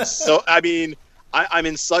 I am so. I mean, I'm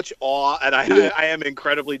in such awe, and I am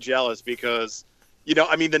incredibly jealous because, you know,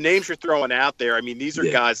 I mean, the names you're throwing out there. I mean, these are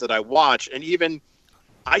guys that I watch, and even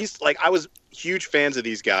I was huge fans of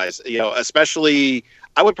these guys. You know, especially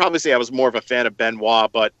I would probably say I was more of a fan of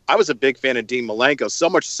Benoit, but I was a big fan of Dean Malenko. So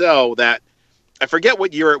much so that I forget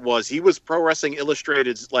what year it was. He was Pro Wrestling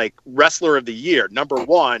Illustrated's like Wrestler of the Year,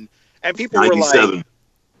 #1, and people 97. were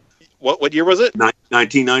like, "What year was it?"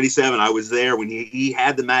 1997. I was there when he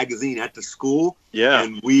had the magazine at the school. Yeah,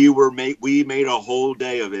 and we made a whole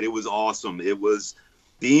day of it. It was awesome.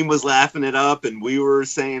 Dean was laughing it up, and we were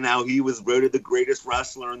saying how he was voted the greatest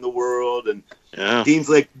wrestler in the world. And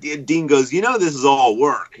Dean goes, you know, this is all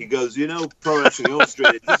work. He goes, you know, Pro Wrestling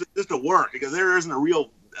Illustrated, this is just a work because there isn't a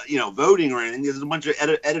real, you know, voting or anything. There's a bunch of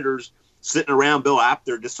editors sitting around Bill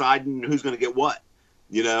Apter deciding who's going to get what,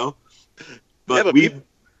 you know. But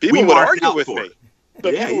people would argue with me.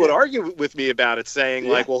 But people would argue with me about it, saying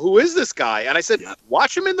like, "Well, who is this guy?" And I said,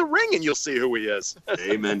 "Watch him in the ring, and you'll see who he is."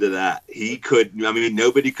 Amen to that. He could. I mean,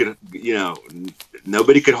 nobody could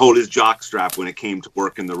hold his jockstrap when it came to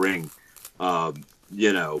work in the ring.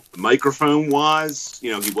 You know, microphone wise,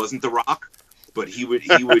 you know, he wasn't The Rock, but he would,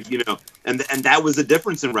 you know, and that was the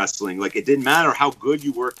difference in wrestling. Like, it didn't matter how good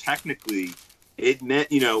you were technically. It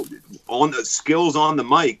meant, you know, on the skills on the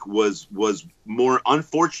mic was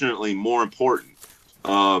unfortunately more important.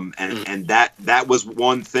 And that was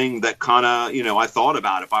one thing that kind of, you know, I thought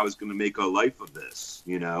about if I was going to make a life of this,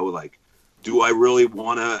 you know, like, do I really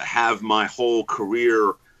want to have my whole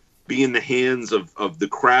career be in the hands of the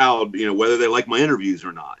crowd, you know, whether they like my interviews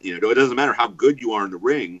or not? You know, it doesn't matter how good you are in the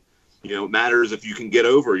ring. You know, it matters if you can get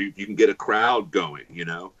over, you can get a crowd going, you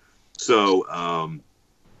know? So, I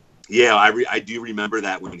do remember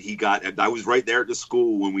that when I was right there at the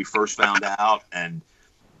school when we first found out, and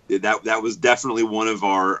that was definitely one of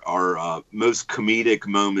our most comedic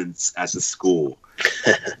moments as a school.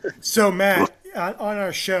 So, Matt, on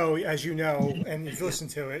our show, as you know, and you've listened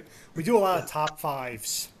to it, we do a lot of top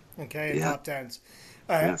fives, okay, and top tens.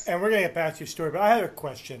 And we're going to get back to your story, but I had a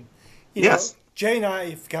question. You know, Jay and I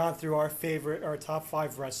have gone through our top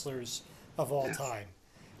 5 wrestlers of all time.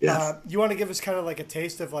 Yes. You want to give us kind of like a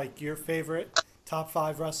taste of like your favorite top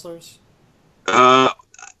 5 wrestlers? I'll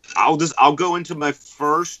go into my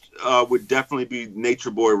first. Would definitely be Nature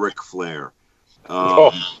Boy Ric Flair.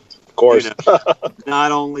 Of course.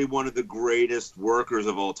 Not only one of the greatest workers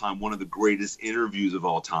of all time, one of the greatest interviews of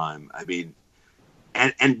all time. I mean,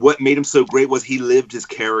 and what made him so great was he lived his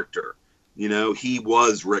character. He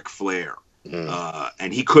was Ric Flair.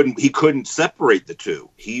 And he couldn't separate the two.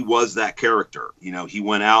 He was that character. He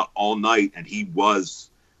went out all night and he was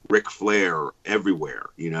Ric Flair everywhere,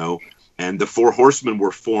 and the Four Horsemen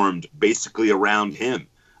were formed basically around him.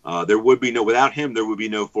 Without him, there would be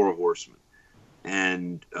no Four Horsemen.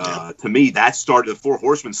 And to me, the Four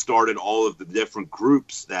Horsemen started all of the different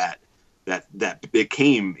groups that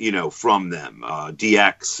became, from them,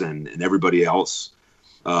 DX and everybody else.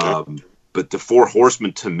 But the Four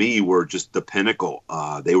Horsemen to me were just the pinnacle.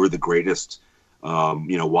 They were the greatest.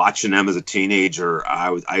 Watching them as a teenager, I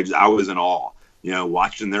was in awe.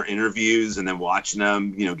 Watching their interviews and then watching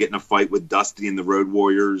them, get in a fight with Dusty and the Road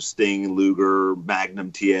Warriors, Sting, Luger,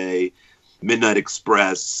 Magnum TA, Midnight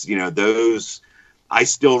Express. Those. I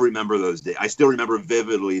still remember those days. I still remember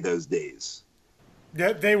vividly those days.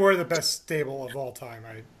 Yeah, they were the best stable of all time.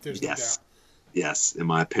 There's no doubt. Yes, in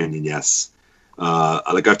my opinion, yes.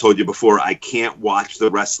 Like I've told you before, I can't watch the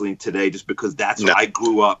wrestling today just because I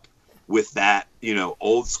grew up with that,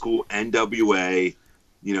 old school NWA,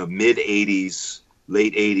 mid 80s,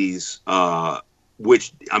 late 80s,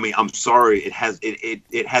 which, I mean, I'm sorry, it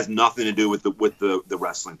has nothing to do with the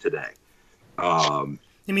wrestling today. You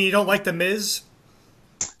mean you don't like the Miz?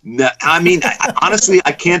 No, I mean, honestly,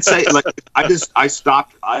 I can't say, like, I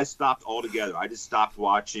stopped altogether. I just stopped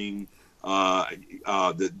watching.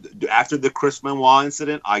 After the Chris Benoit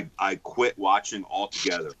incident, I quit watching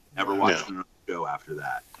altogether. Never watched another show after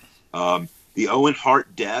that. The Owen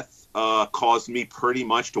Hart death caused me pretty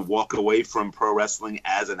much to walk away from pro wrestling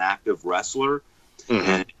as an active wrestler,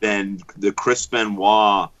 and then the Chris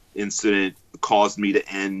Benoit incident caused me to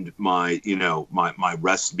end my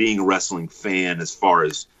being a wrestling fan as far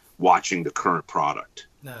as watching the current product.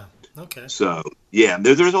 No, okay. So yeah,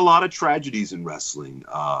 there's a lot of tragedies in wrestling.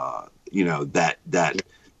 I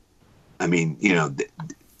mean,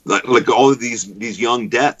 like all of these young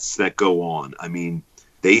deaths that go on. I mean,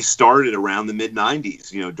 they started around the mid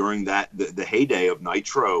 90s, during the heyday of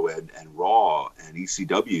Nitro and Raw and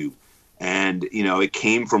ECW. And, it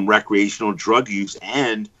came from recreational drug use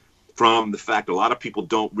and from the fact a lot of people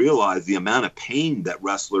don't realize the amount of pain that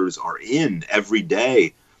wrestlers are in every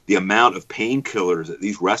day, the amount of painkillers that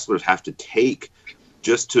these wrestlers have to take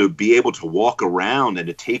just to be able to walk around and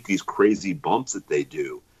to take these crazy bumps that they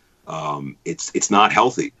do. It's not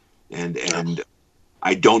healthy. And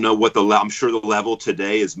I don't know what I'm sure the level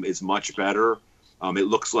today is much better. It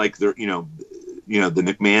looks like the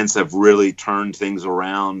McMahons have really turned things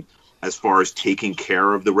around as far as taking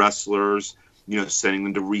care of the wrestlers, sending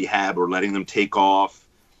them to rehab or letting them take off.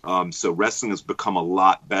 So wrestling has become a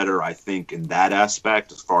lot better, I think, in that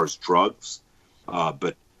aspect as far as drugs.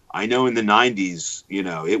 But I know in the 90s,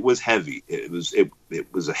 it was heavy. It was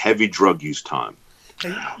a heavy drug use time.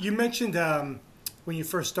 And you mentioned when you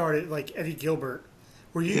first started, like Eddie Gilbert.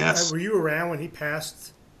 Were you Yes. were you around when he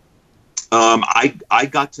passed? I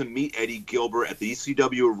got to meet Eddie Gilbert at the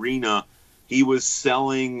ECW arena. He was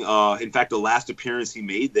selling. In fact, the last appearance he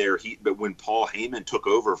made there, but when Paul Heyman took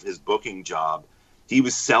over his booking job, he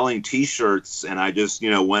was selling T-shirts, and I just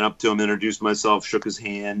went up to him, introduced myself, shook his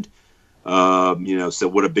hand, said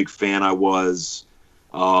what a big fan I was.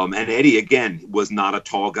 And Eddie again was not a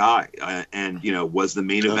tall guy, and was the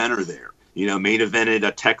main eventer there. Main evented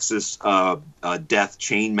a Texas death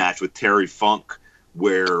chain match with Terry Funk,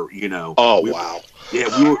 where wow. Yeah,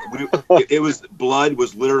 it was blood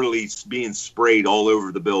was literally being sprayed all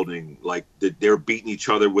over the building. Like they were beating each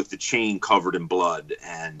other with the chain covered in blood,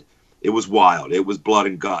 and it was wild. It was blood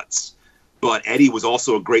and guts. But Eddie was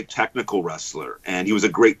also a great technical wrestler, and he was a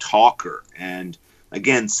great talker. And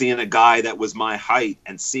again, seeing a guy that was my height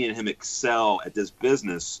and seeing him excel at this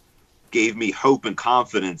business gave me hope and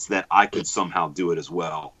confidence that I could somehow do it as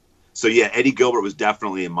well. So yeah, Eddie Gilbert was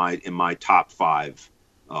definitely in my top 5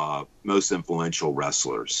 most influential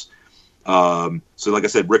wrestlers. So like I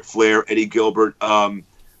said, Ric Flair, Eddie Gilbert,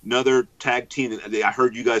 another tag team that I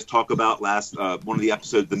heard you guys talk about last one of the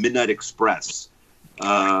episodes, the Midnight Express.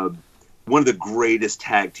 One of the greatest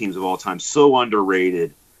tag teams of all time, so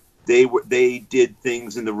underrated. They did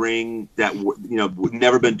things in the ring that would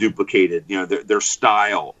never been duplicated. Their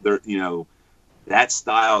style, that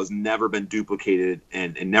style has never been duplicated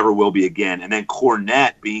and never will be again. And then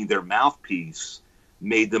Cornette being their mouthpiece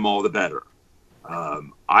made them all the better.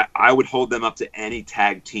 I would hold them up to any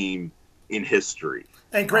tag team in history.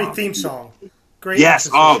 And great theme song. Great. Yes.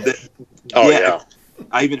 Yeah.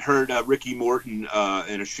 I even heard Ricky Morton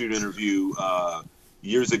in a shoot interview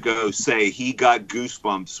years ago say he got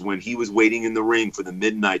goosebumps when he was waiting in the ring for the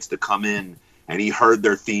Midnights to come in and he heard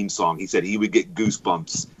their theme song. He said he would get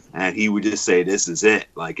goosebumps and he would just say, "This is it.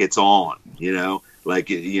 Like, it's on,"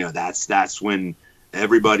 that's when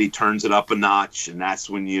everybody turns it up a notch. And that's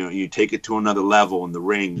when, you take it to another level in the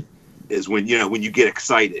ring is when you get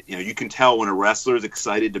excited. You can tell when a wrestler is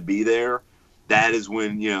excited to be there. That is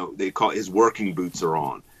when, they call his working boots are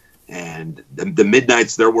on. And the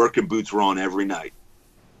Midnights, their working boots were on every night.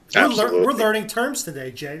 We're learning terms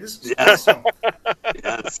today, Jay. This is yes. awesome.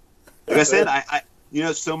 Yes. Like I said, I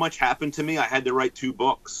so much happened to me. I had to write 2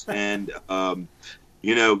 books, and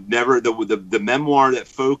never the memoir that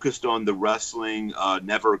focused on the wrestling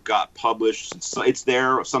never got published. It's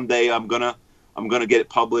there. Someday I'm gonna get it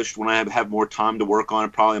published when I have more time to work on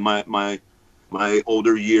it. Probably my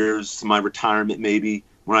older years, my retirement maybe,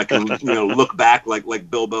 when I can look back like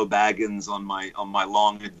Bilbo Baggins on my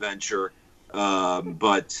long adventure.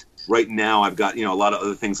 But right now I've got a lot of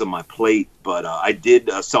other things on my plate. But I did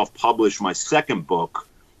self-publish my second book,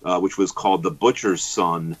 which was called The Butcher's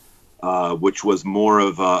Son, which was more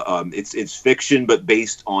of it's fiction but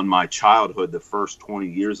based on my childhood, the first 20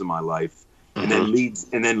 years of my life, and then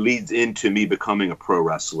leads into me becoming a pro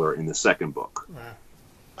wrestler in the second book.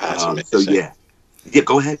 Wow. So yeah,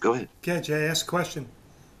 go ahead. Okay, Jay, ask a question.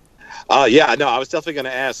 I was definitely going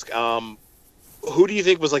to ask. Who do you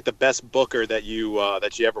think was like the best booker that you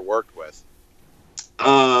ever worked with?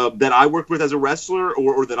 That I worked with as a wrestler,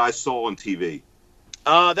 or that I saw on TV?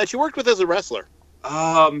 That you worked with as a wrestler.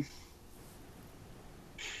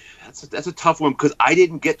 That's a tough one because I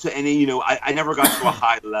didn't get to any. I never got to a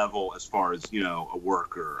high level as far as a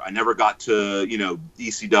worker. I never got to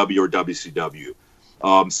ECW or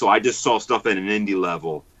WCW. So I just saw stuff at an indie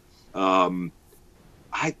level.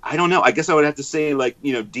 I don't know. I guess I would have to say,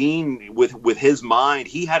 Dean with his mind,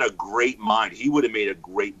 he had a great mind. He would have made a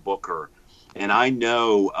great booker. And I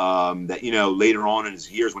know that, later on in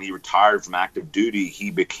his years when he retired from active duty,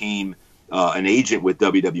 he became an agent with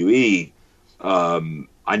WWE.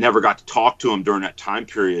 I never got to talk to him during that time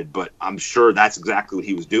period, but I'm sure that's exactly what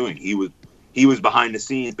he was doing. He was behind the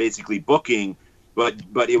scenes basically booking, but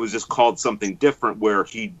it was just called something different where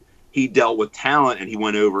he dealt with talent and he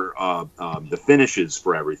went over the finishes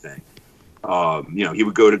for everything. He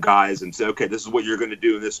would go to guys and say, okay, this is what you're going to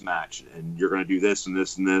do in this match. And you're going to do this and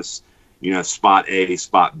this and this, spot A,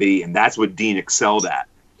 spot B. And that's what Dean excelled at.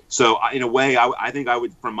 So in a way, I think I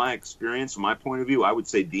would, from my experience, from my point of view, I would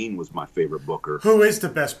say Dean was my favorite booker. Who is the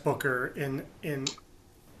best booker in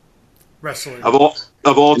wrestling? Of all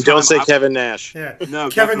time. Don't say Kevin Nash. Yeah. No,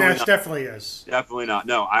 Kevin Nash definitely is. Definitely not.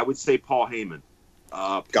 No, I would say Paul Heyman.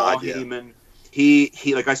 Paul Heyman, he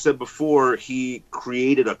like I said before, he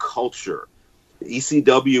created a culture.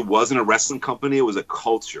 ECW wasn't a wrestling company; it was a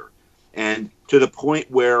culture, and to the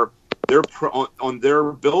point where on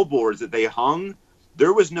their billboards that they hung,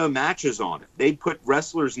 there was no matches on it. They put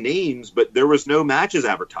wrestlers' names, but there was no matches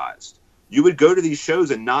advertised. You would go to these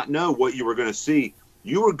shows and not know what you were going to see.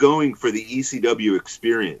 You were going for the ECW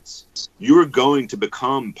experience. You were going to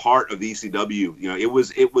become part of the ECW. It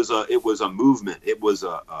was a movement. It was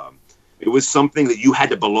something that you had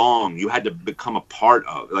to belong. You had to become a part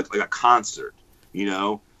of, like a concert.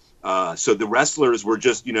 So the wrestlers were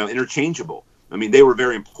just interchangeable. I mean, they were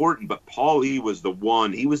very important, but Paul E was the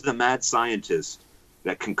one. He was the mad scientist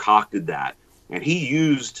that concocted that, and he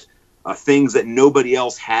used things that nobody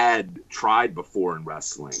else had tried before in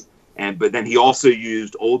wrestling. But then he also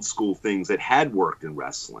used old school things that had worked in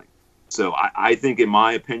wrestling. So I think, in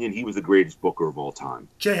my opinion, he was the greatest booker of all time.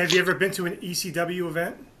 Jay, have you ever been to an ECW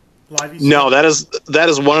event? Live ECW? No, that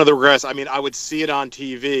is one of the regrets. I mean, I would see it on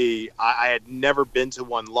TV. I had never been to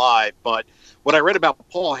one live, but what I read about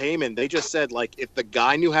Paul Heyman, they just said, if the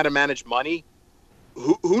guy knew how to manage money,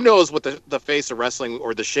 who knows what the face of wrestling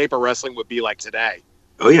or the shape of wrestling would be like today.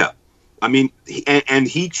 Oh, yeah. I mean,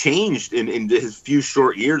 he changed in his few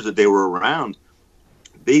short years that they were around.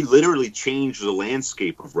 They literally changed the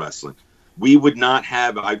landscape of wrestling. We would not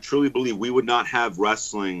have, I truly believe, we would not have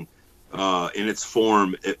wrestling in its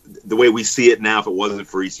form the way we see it now if it wasn't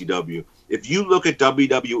for ECW. If you look at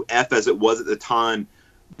WWF as it was at the time,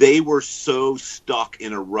 they were so stuck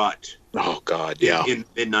in a rut. Oh, God, yeah. In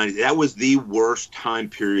the mid-90s. That was the worst time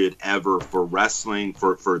period ever for wrestling,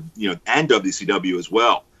 for and WCW as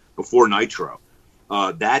well. Before Nitro,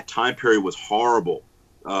 that time period was horrible.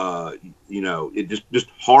 It just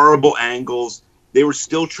horrible angles. They were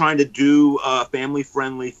still trying to do a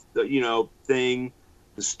family-friendly, thing.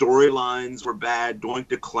 The storylines were bad. Doink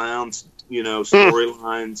the Clowns,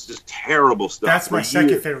 storylines, just terrible stuff. That's my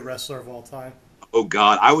second favorite wrestler of all time. Oh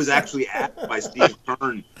God, I was actually asked by Steve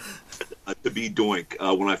Kern to be Doink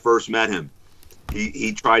when I first met him.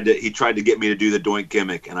 He tried to get me to do the Doink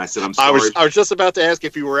gimmick, and I said, I'm sorry. I was just about to ask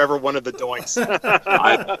if you were ever one of the Doinks.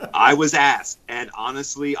 I was asked, and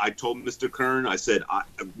honestly, I told Mr. Kern, I said,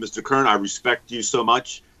 Mr. Kern, I respect you so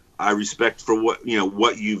much. I respect for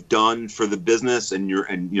what you've done for the business, and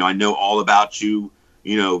I know all about you.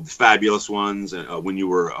 Fabulous ones, and when you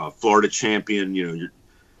were a Florida champion,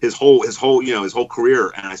 his whole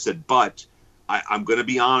career. And I said, but I'm going to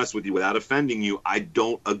be honest with you, without offending you, I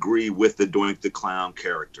don't agree with the Doink the Clown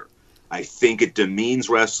character. I think it demeans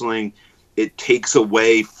wrestling. It takes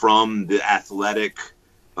away from the athletic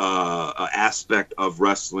aspect of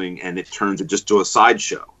wrestling, and it turns it just to a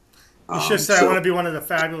sideshow. You should say, I want to be one of the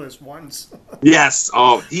fabulous ones. Yes.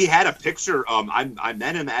 Oh, he had a picture. I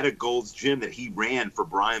met him at a Gold's Gym that he ran for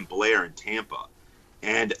Brian Blair in Tampa.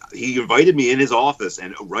 And he invited me in his office,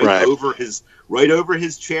 and right over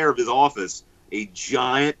his chair of his office, a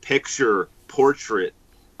giant picture portrait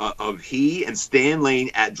of he and Stan Lane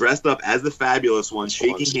dressed up as the Fabulous Ones,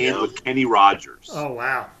 shaking hands with Kenny Rogers. Oh,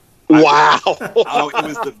 wow. Wow. It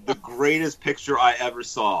was the greatest picture I ever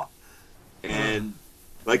saw. And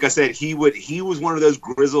like I said, he was one of those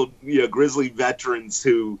grizzly veterans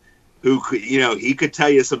who could, he could tell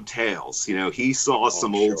you some tales. He saw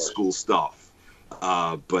some old school stuff.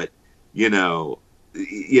 But that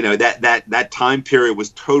time period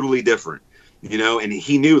was totally different. And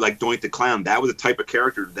he knew, like Doink the Clown, that was the type of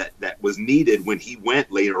character that was needed when he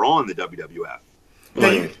went later on in the WWF.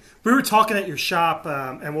 We were talking at your shop,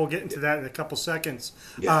 and we'll get into that in a couple seconds.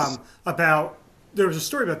 Yes. About there was a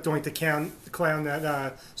story about Doink the Clown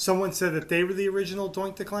that someone said that they were the original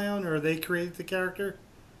Doink the Clown, or they created the character.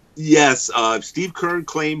 Yes, Steve Kern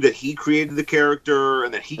claimed that he created the character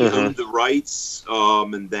and that he owned the rights,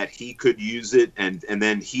 and that he could use it, and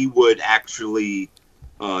then he would actually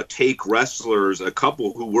take wrestlers, a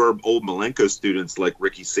couple who were old Malenko students like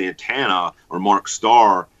Ricky Santana or Mark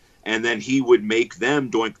Starr, and then he would make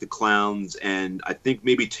them Doink the Clowns, and I think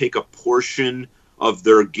maybe take a portion of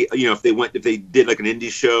their, if they did like an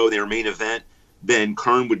indie show, their main event, then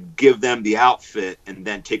Kern would give them the outfit and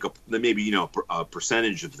then take a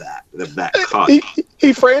percentage of that cut.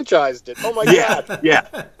 He franchised it. Oh my God. Yeah.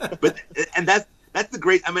 But that's the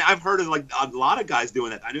great. I mean, I've heard of like a lot of guys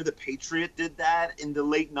doing that. I know the Patriot did that in the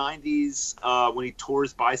late '90s when he tore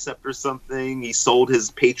his bicep or something. He sold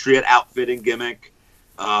his Patriot outfit and gimmick.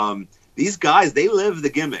 These guys, they live the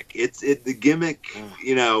gimmick. The gimmick.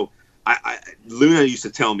 Luna used to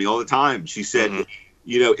tell me all the time. She said,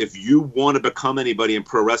 if you want to become anybody in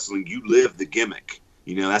pro wrestling, you live the gimmick.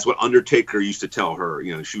 That's what Undertaker used to tell her.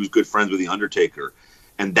 She was good friends with the Undertaker,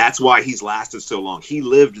 and that's why he's lasted so long. He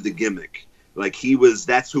lived the gimmick. Like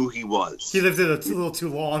that's who he was. He lived it a little too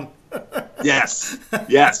long. Yes.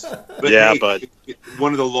 But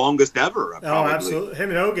one of the longest ever. Probably. Oh, absolutely. Him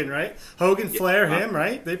and Hogan, right? Hogan, Flair, him,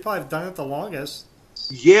 right? They probably have done it the longest.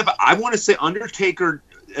 Yeah, but I want to say Undertaker,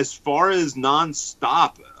 as far as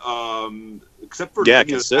nonstop, except for the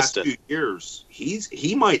past few years,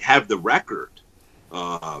 he might have the record.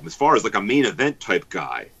 As far as like a main event type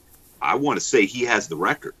guy, I want to say he has the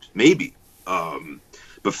record. Maybe.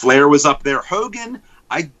 But Flair was up there. Hogan,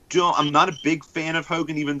 I'm not a big fan of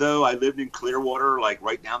Hogan, even though I lived in Clearwater, like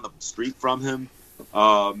right down the street from him.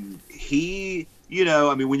 He,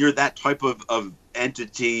 when you're that type of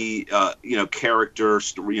entity, character,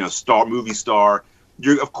 movie star,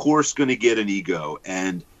 you're of course going to get an ego.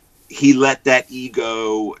 And he let that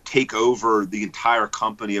ego take over the entire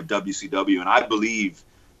company of WCW. And I believe,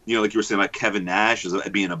 like you were saying about Kevin Nash as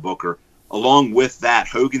being a booker, along with that,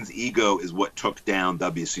 Hogan's ego is what took down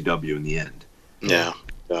WCW in the end. Yeah,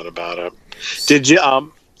 doubt about it. Did you,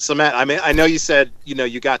 so Matt, I know you said,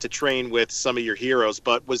 you got to train with some of your heroes,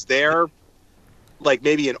 but was there like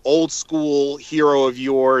maybe an old school hero of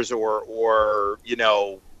yours or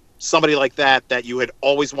somebody like that you had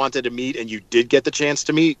always wanted to meet and you did get the chance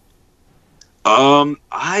to meet?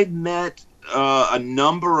 I met a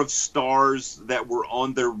number of stars that were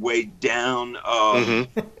on their way down.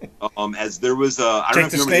 As there was Jake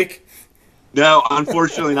the Snake. No,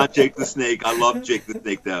 unfortunately not Jake the Snake. I love Jake the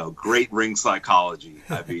Snake though. Great ring psychology.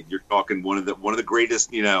 I mean, you're talking one of the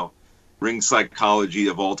greatest, ring psychology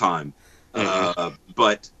of all time.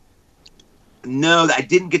 But no, I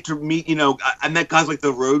didn't get to meet. I met guys like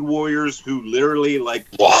the Road Warriors who literally like.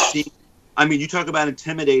 I mean, you talk about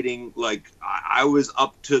intimidating. Like I was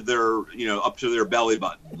up to their belly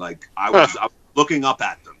button. Like I was looking up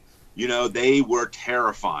at them. They were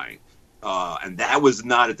terrifying. And that was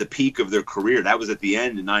not at the peak of their career. That was at the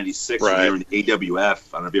end in '96 when they were in the AWF.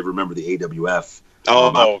 I don't know if you ever remember the AWF.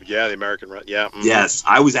 Yeah, the American Run. Yeah. Mm-hmm. Yes,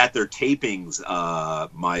 I was at their tapings.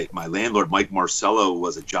 My landlord, Mike Marcello,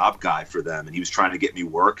 was a job guy for them, and he was trying to get me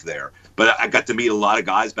work there. But I got to meet a lot of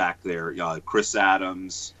guys back there. Chris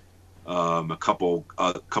Adams, a couple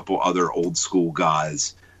other old school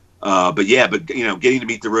guys. But getting to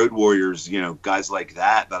meet the Road Warriors, guys like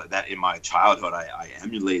that in my childhood I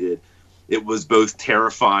emulated. It was both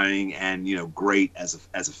terrifying and great as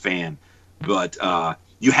a fan. But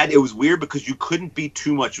it was weird because you couldn't be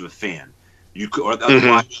too much of a fan.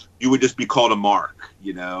 Otherwise you would just be called a mark.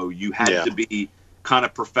 You had to be kind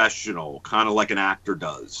of professional, kind of like an actor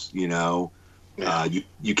does. You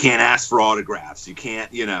can't ask for autographs. You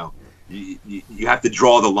can't. You have to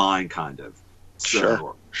draw the line, kind of. So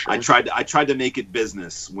sure. I tried to make it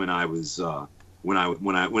business when I was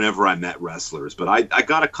whenever I met wrestlers. But I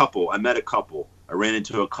got a couple. I met a couple. I ran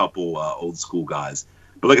into a couple old school guys.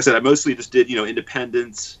 But like I said, I mostly just did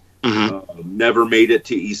independents. Never made it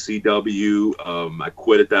to ECW. I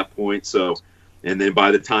quit at that point. So, and then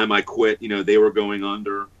by the time I quit, they were going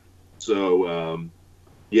under. So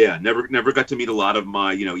never got to meet a lot of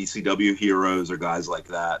my ECW heroes or guys like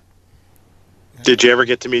that. Did you ever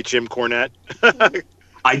get to meet Jim Cornette?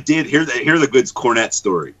 I did. Hear the good Cornette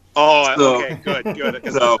story. Okay,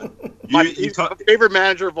 good. So my favorite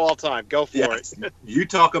manager of all time. Go for it. You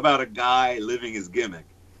talk about a guy living his gimmick.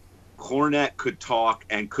 Cornette could talk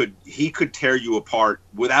and could tear you apart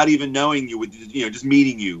without even knowing you, would just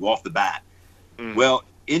meeting you off the bat. Well,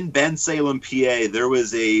 in Bensalem, PA, there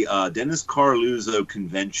was a Dennis Carluzzo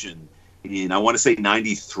convention in, I want to say,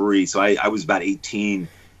 93. So I was about 18.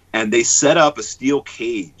 And they set up a steel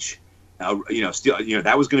cage.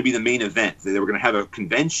 That was going to be the main event. They were going to have a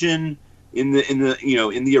convention in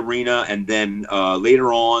the arena, and then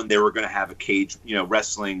later on they were going to have a cage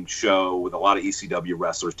wrestling show with a lot of ECW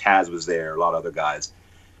wrestlers. Taz was there, a lot of other guys,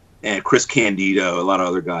 and Chris Candido, a lot of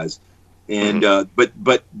other guys. And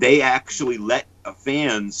but they actually let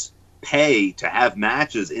fans pay to have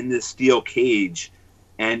matches in this steel cage.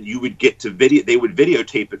 And you would get to they would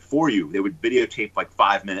videotape it for you. They would videotape like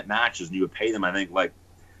 5-minute matches, and you would pay them, I think like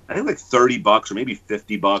 $30 or maybe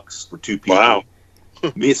 $50 for two people. Wow.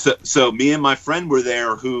 So me and my friend were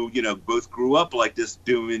there who, both grew up like this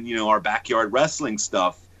doing, our backyard wrestling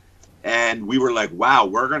stuff. And we were like, wow,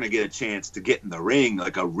 we're going to get a chance to get in the ring,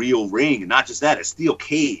 like a real ring. And not just that, a steel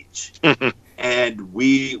cage. And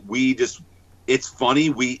we just, it's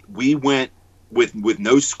funny. We went with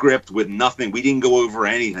no script, with nothing. We didn't go over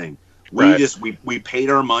anything. We paid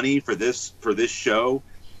our money for this show,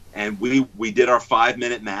 and we did our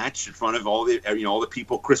 5-minute match in front of all the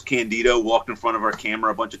people. Chris Candido walked in front of our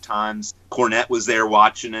camera a bunch of times. Cornette was there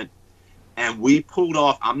watching it, and we pulled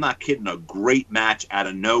off, I'm not kidding, a great match out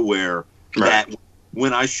of nowhere. That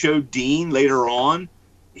when I showed Dean later on,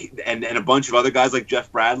 and a bunch of other guys like Jeff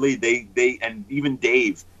Bradley, they and even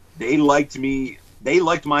Dave, they liked me. They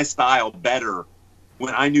liked my style better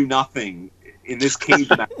when I knew nothing in this cage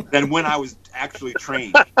match than when I was actually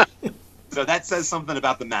trained. So that says something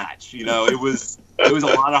about the match. It was a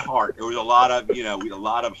lot of heart. It was a lot of a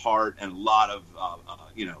lot of heart and a lot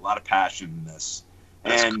of passion in this.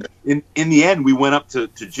 And in the end, we went up to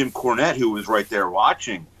Jim Cornette, who was right there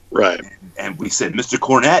watching. Right. And we said, Mr.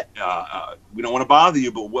 Cornette, we don't want to bother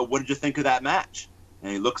you, but what did you think of that match?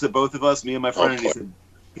 And he looks at both of us, me and my friend, and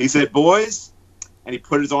he said, boys. And he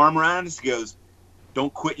put his arm around us. He goes,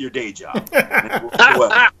 "Don't quit your day job." That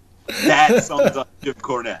sums up Jim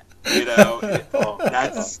Cornette.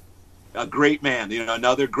 That's a great man.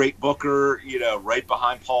 Another great booker. Right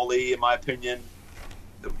behind Paul Lee, in my opinion,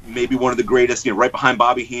 maybe one of the greatest. Right behind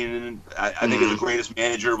Bobby Heenan. I think is the greatest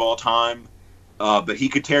manager of all time. But he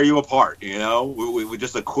could tear you apart. With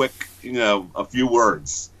just a quick, a few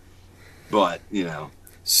words. But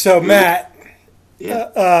So Matt.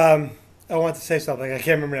 Yeah. I want to say something. I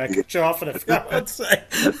can't remember. I cut you off, and I forgot what to say.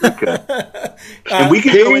 Okay. And we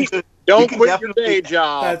can go into. Don't quit your day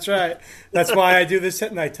job. That's right. That's why I do this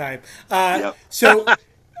at nighttime. So,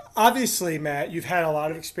 obviously, Matt, you've had a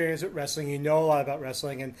lot of experience with wrestling. You know a lot about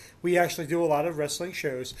wrestling, and we actually do a lot of wrestling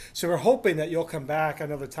shows. So we're hoping that you'll come back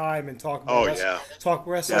another time and talk talk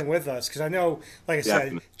wrestling with us. Because I know, like I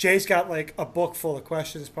said, Jay's got like a book full of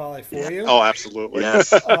questions probably for you. Oh, absolutely. Yes.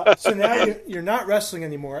 So now you're not wrestling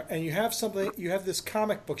anymore, and you have something. You have this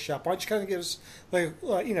comic book shop. Why don't you kind of give us like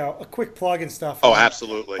a quick plug and stuff?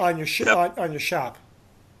 Absolutely. On your on your shop.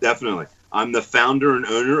 Definitely. I'm the founder and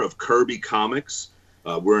owner of Kirby Comics.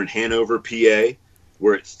 We're in Hanover, PA.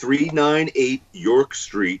 We're at 398 York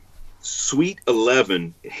Street, Suite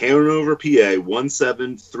 11, Hanover, PA,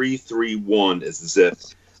 17331 is the zip.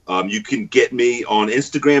 You can get me on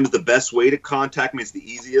Instagram is the best way to contact me. It's the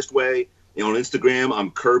easiest way. On Instagram, I'm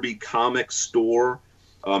Kirby Comic Store.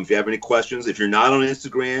 If you have any questions, if you're not on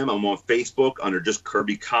Instagram, I'm on Facebook under just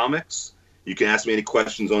Kirby Comics. You can ask me any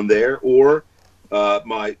questions on there, or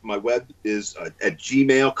my web is at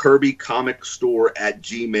Gmail,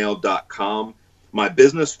 KirbyComicStore@gmail.com. My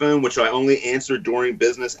business phone, which I only answer during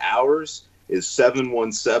business hours, is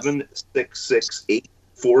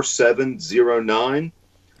 717-668-4709.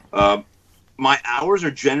 My hours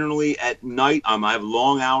are generally at night. I have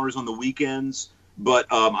long hours on the weekends, but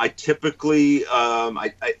I typically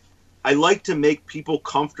I like to make people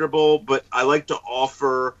comfortable, but I like to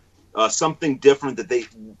offer something different that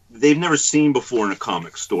they've never seen before in a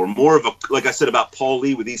comic store. More of a, like I said about Paul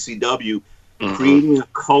Lee with ECW, creating a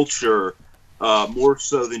culture more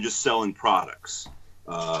so than just selling products.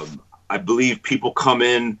 I believe people come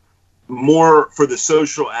in more for the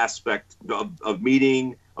social aspect of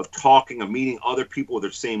meeting, of talking, of meeting other people with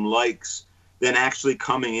their same likes, than actually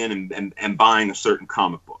coming in and buying a certain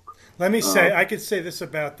comic book. Let me say, I could say this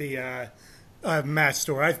about the Matt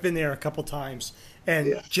store. I've been there a couple times.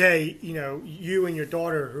 And Jay, you and your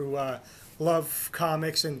daughter who love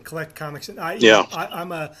comics and collect comics, and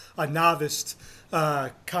I'm a novice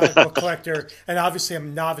comic book collector, and obviously I'm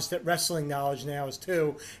a novice at wrestling knowledge now as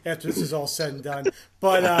too. After this is all said and done,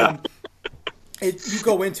 but you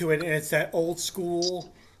go into it and it's that old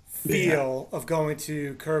school feel of going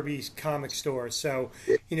to Kirby's comic store. So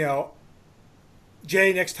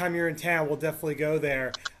Jay, next time you're in town, we'll definitely go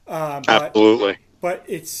there. Absolutely. But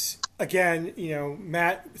it's, again,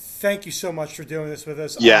 Matt, thank you so much for doing this with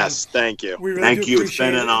us. Yes, thank you. We really thank you. It's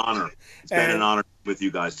been an honor. It's been an honor with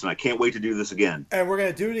you guys, and I can't wait to do this again. And we're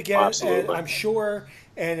going to do it again. Absolutely. And I'm sure,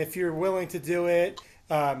 and if you're willing to do it,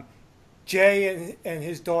 Jay and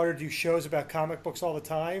his daughter do shows about comic books all the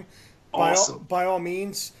time. Awesome. By all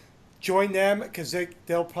means, join them, because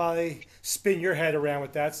they'll probably spin your head around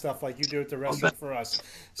with that stuff like you do with the wrestling for us.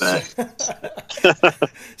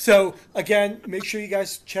 So again, make sure you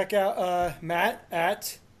guys check out Matt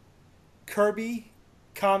at Kirby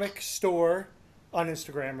Comic Store on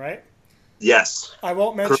Instagram, right? Yes. I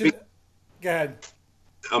won't mention. Go ahead.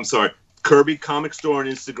 I'm sorry. Kirby Comic Store on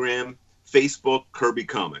Instagram, Facebook, Kirby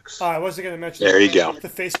Comics. I wasn't going to mention there you go. The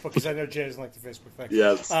Facebook, because I know Jay doesn't like the Facebook thing.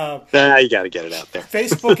 Yes. You got to get it out there.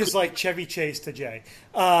 Facebook is like Chevy Chase to Jay.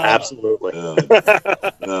 Absolutely.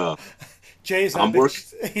 Jay's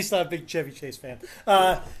he's not a big Chevy Chase fan.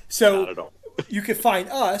 So not at all. You can find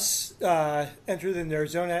us, Enter the Nerd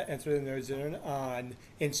Zone, at Enter the Nerd Zone on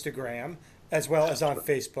Instagram, as well as on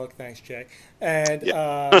Facebook. Thanks, Jay. And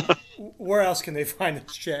where else can they find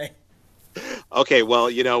us, Jay? Okay, well,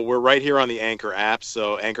 we're right here on the Anchor app,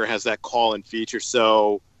 so Anchor has that call-in feature.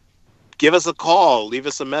 So give us a call, leave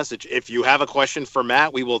us a message. If you have a question for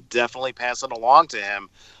Matt, we will definitely pass it along to him.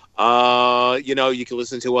 You can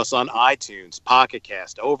listen to us on iTunes, Pocket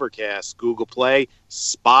Cast, Overcast, Google Play,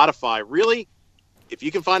 Spotify. Really, if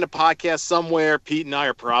you can find a podcast somewhere, Pete and I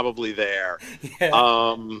are probably there.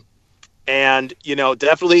 Yeah. And,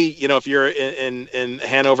 definitely, if you're in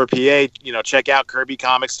Hanover, PA, check out Kirby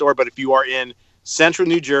Comic Store. But if you are in Central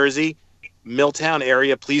New Jersey, Milltown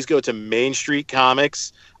area, please go to Main Street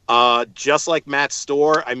Comics. Just like Matt's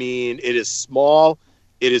store, I mean, it is small.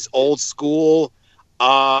 It is old school.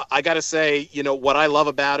 I got to say, what I love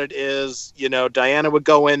about it is, Diana would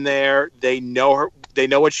go in there. They know her. They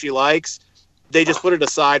know what she likes. They just put it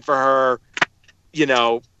aside for her.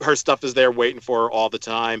 Her stuff is there waiting for her all the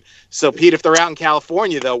time. So, Pete, if they're out in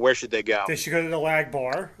California, though, where should they go? They should go to the Lag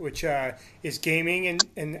Bar, which is gaming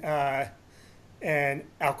and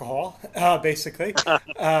alcohol, basically.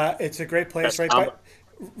 It's a great place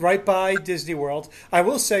right by Disney World. I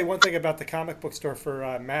will say one thing about the comic book store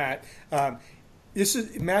for Matt. This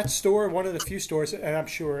is Matt's store, one of the few stores, and I'm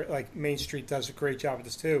sure like Main Street does a great job with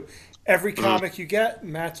this too. Every comic you get,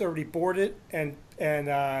 Matt's already boarded and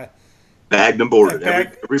bagged and boarded.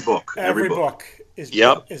 Every book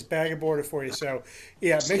is bag and boarded for you. So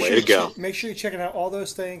make sure you're checking out all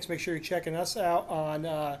those things. Make sure you're checking us out on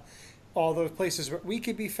all those places where we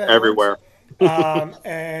could be found everywhere.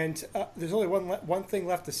 And there's only one thing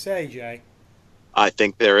left to say, Jay. I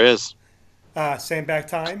think there is. Same bad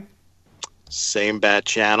time. Same bad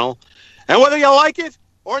channel. And whether you like it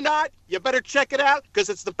or not, you better check it out because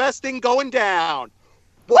it's the best thing going down.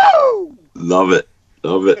 Woo! Love it.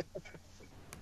 Love it.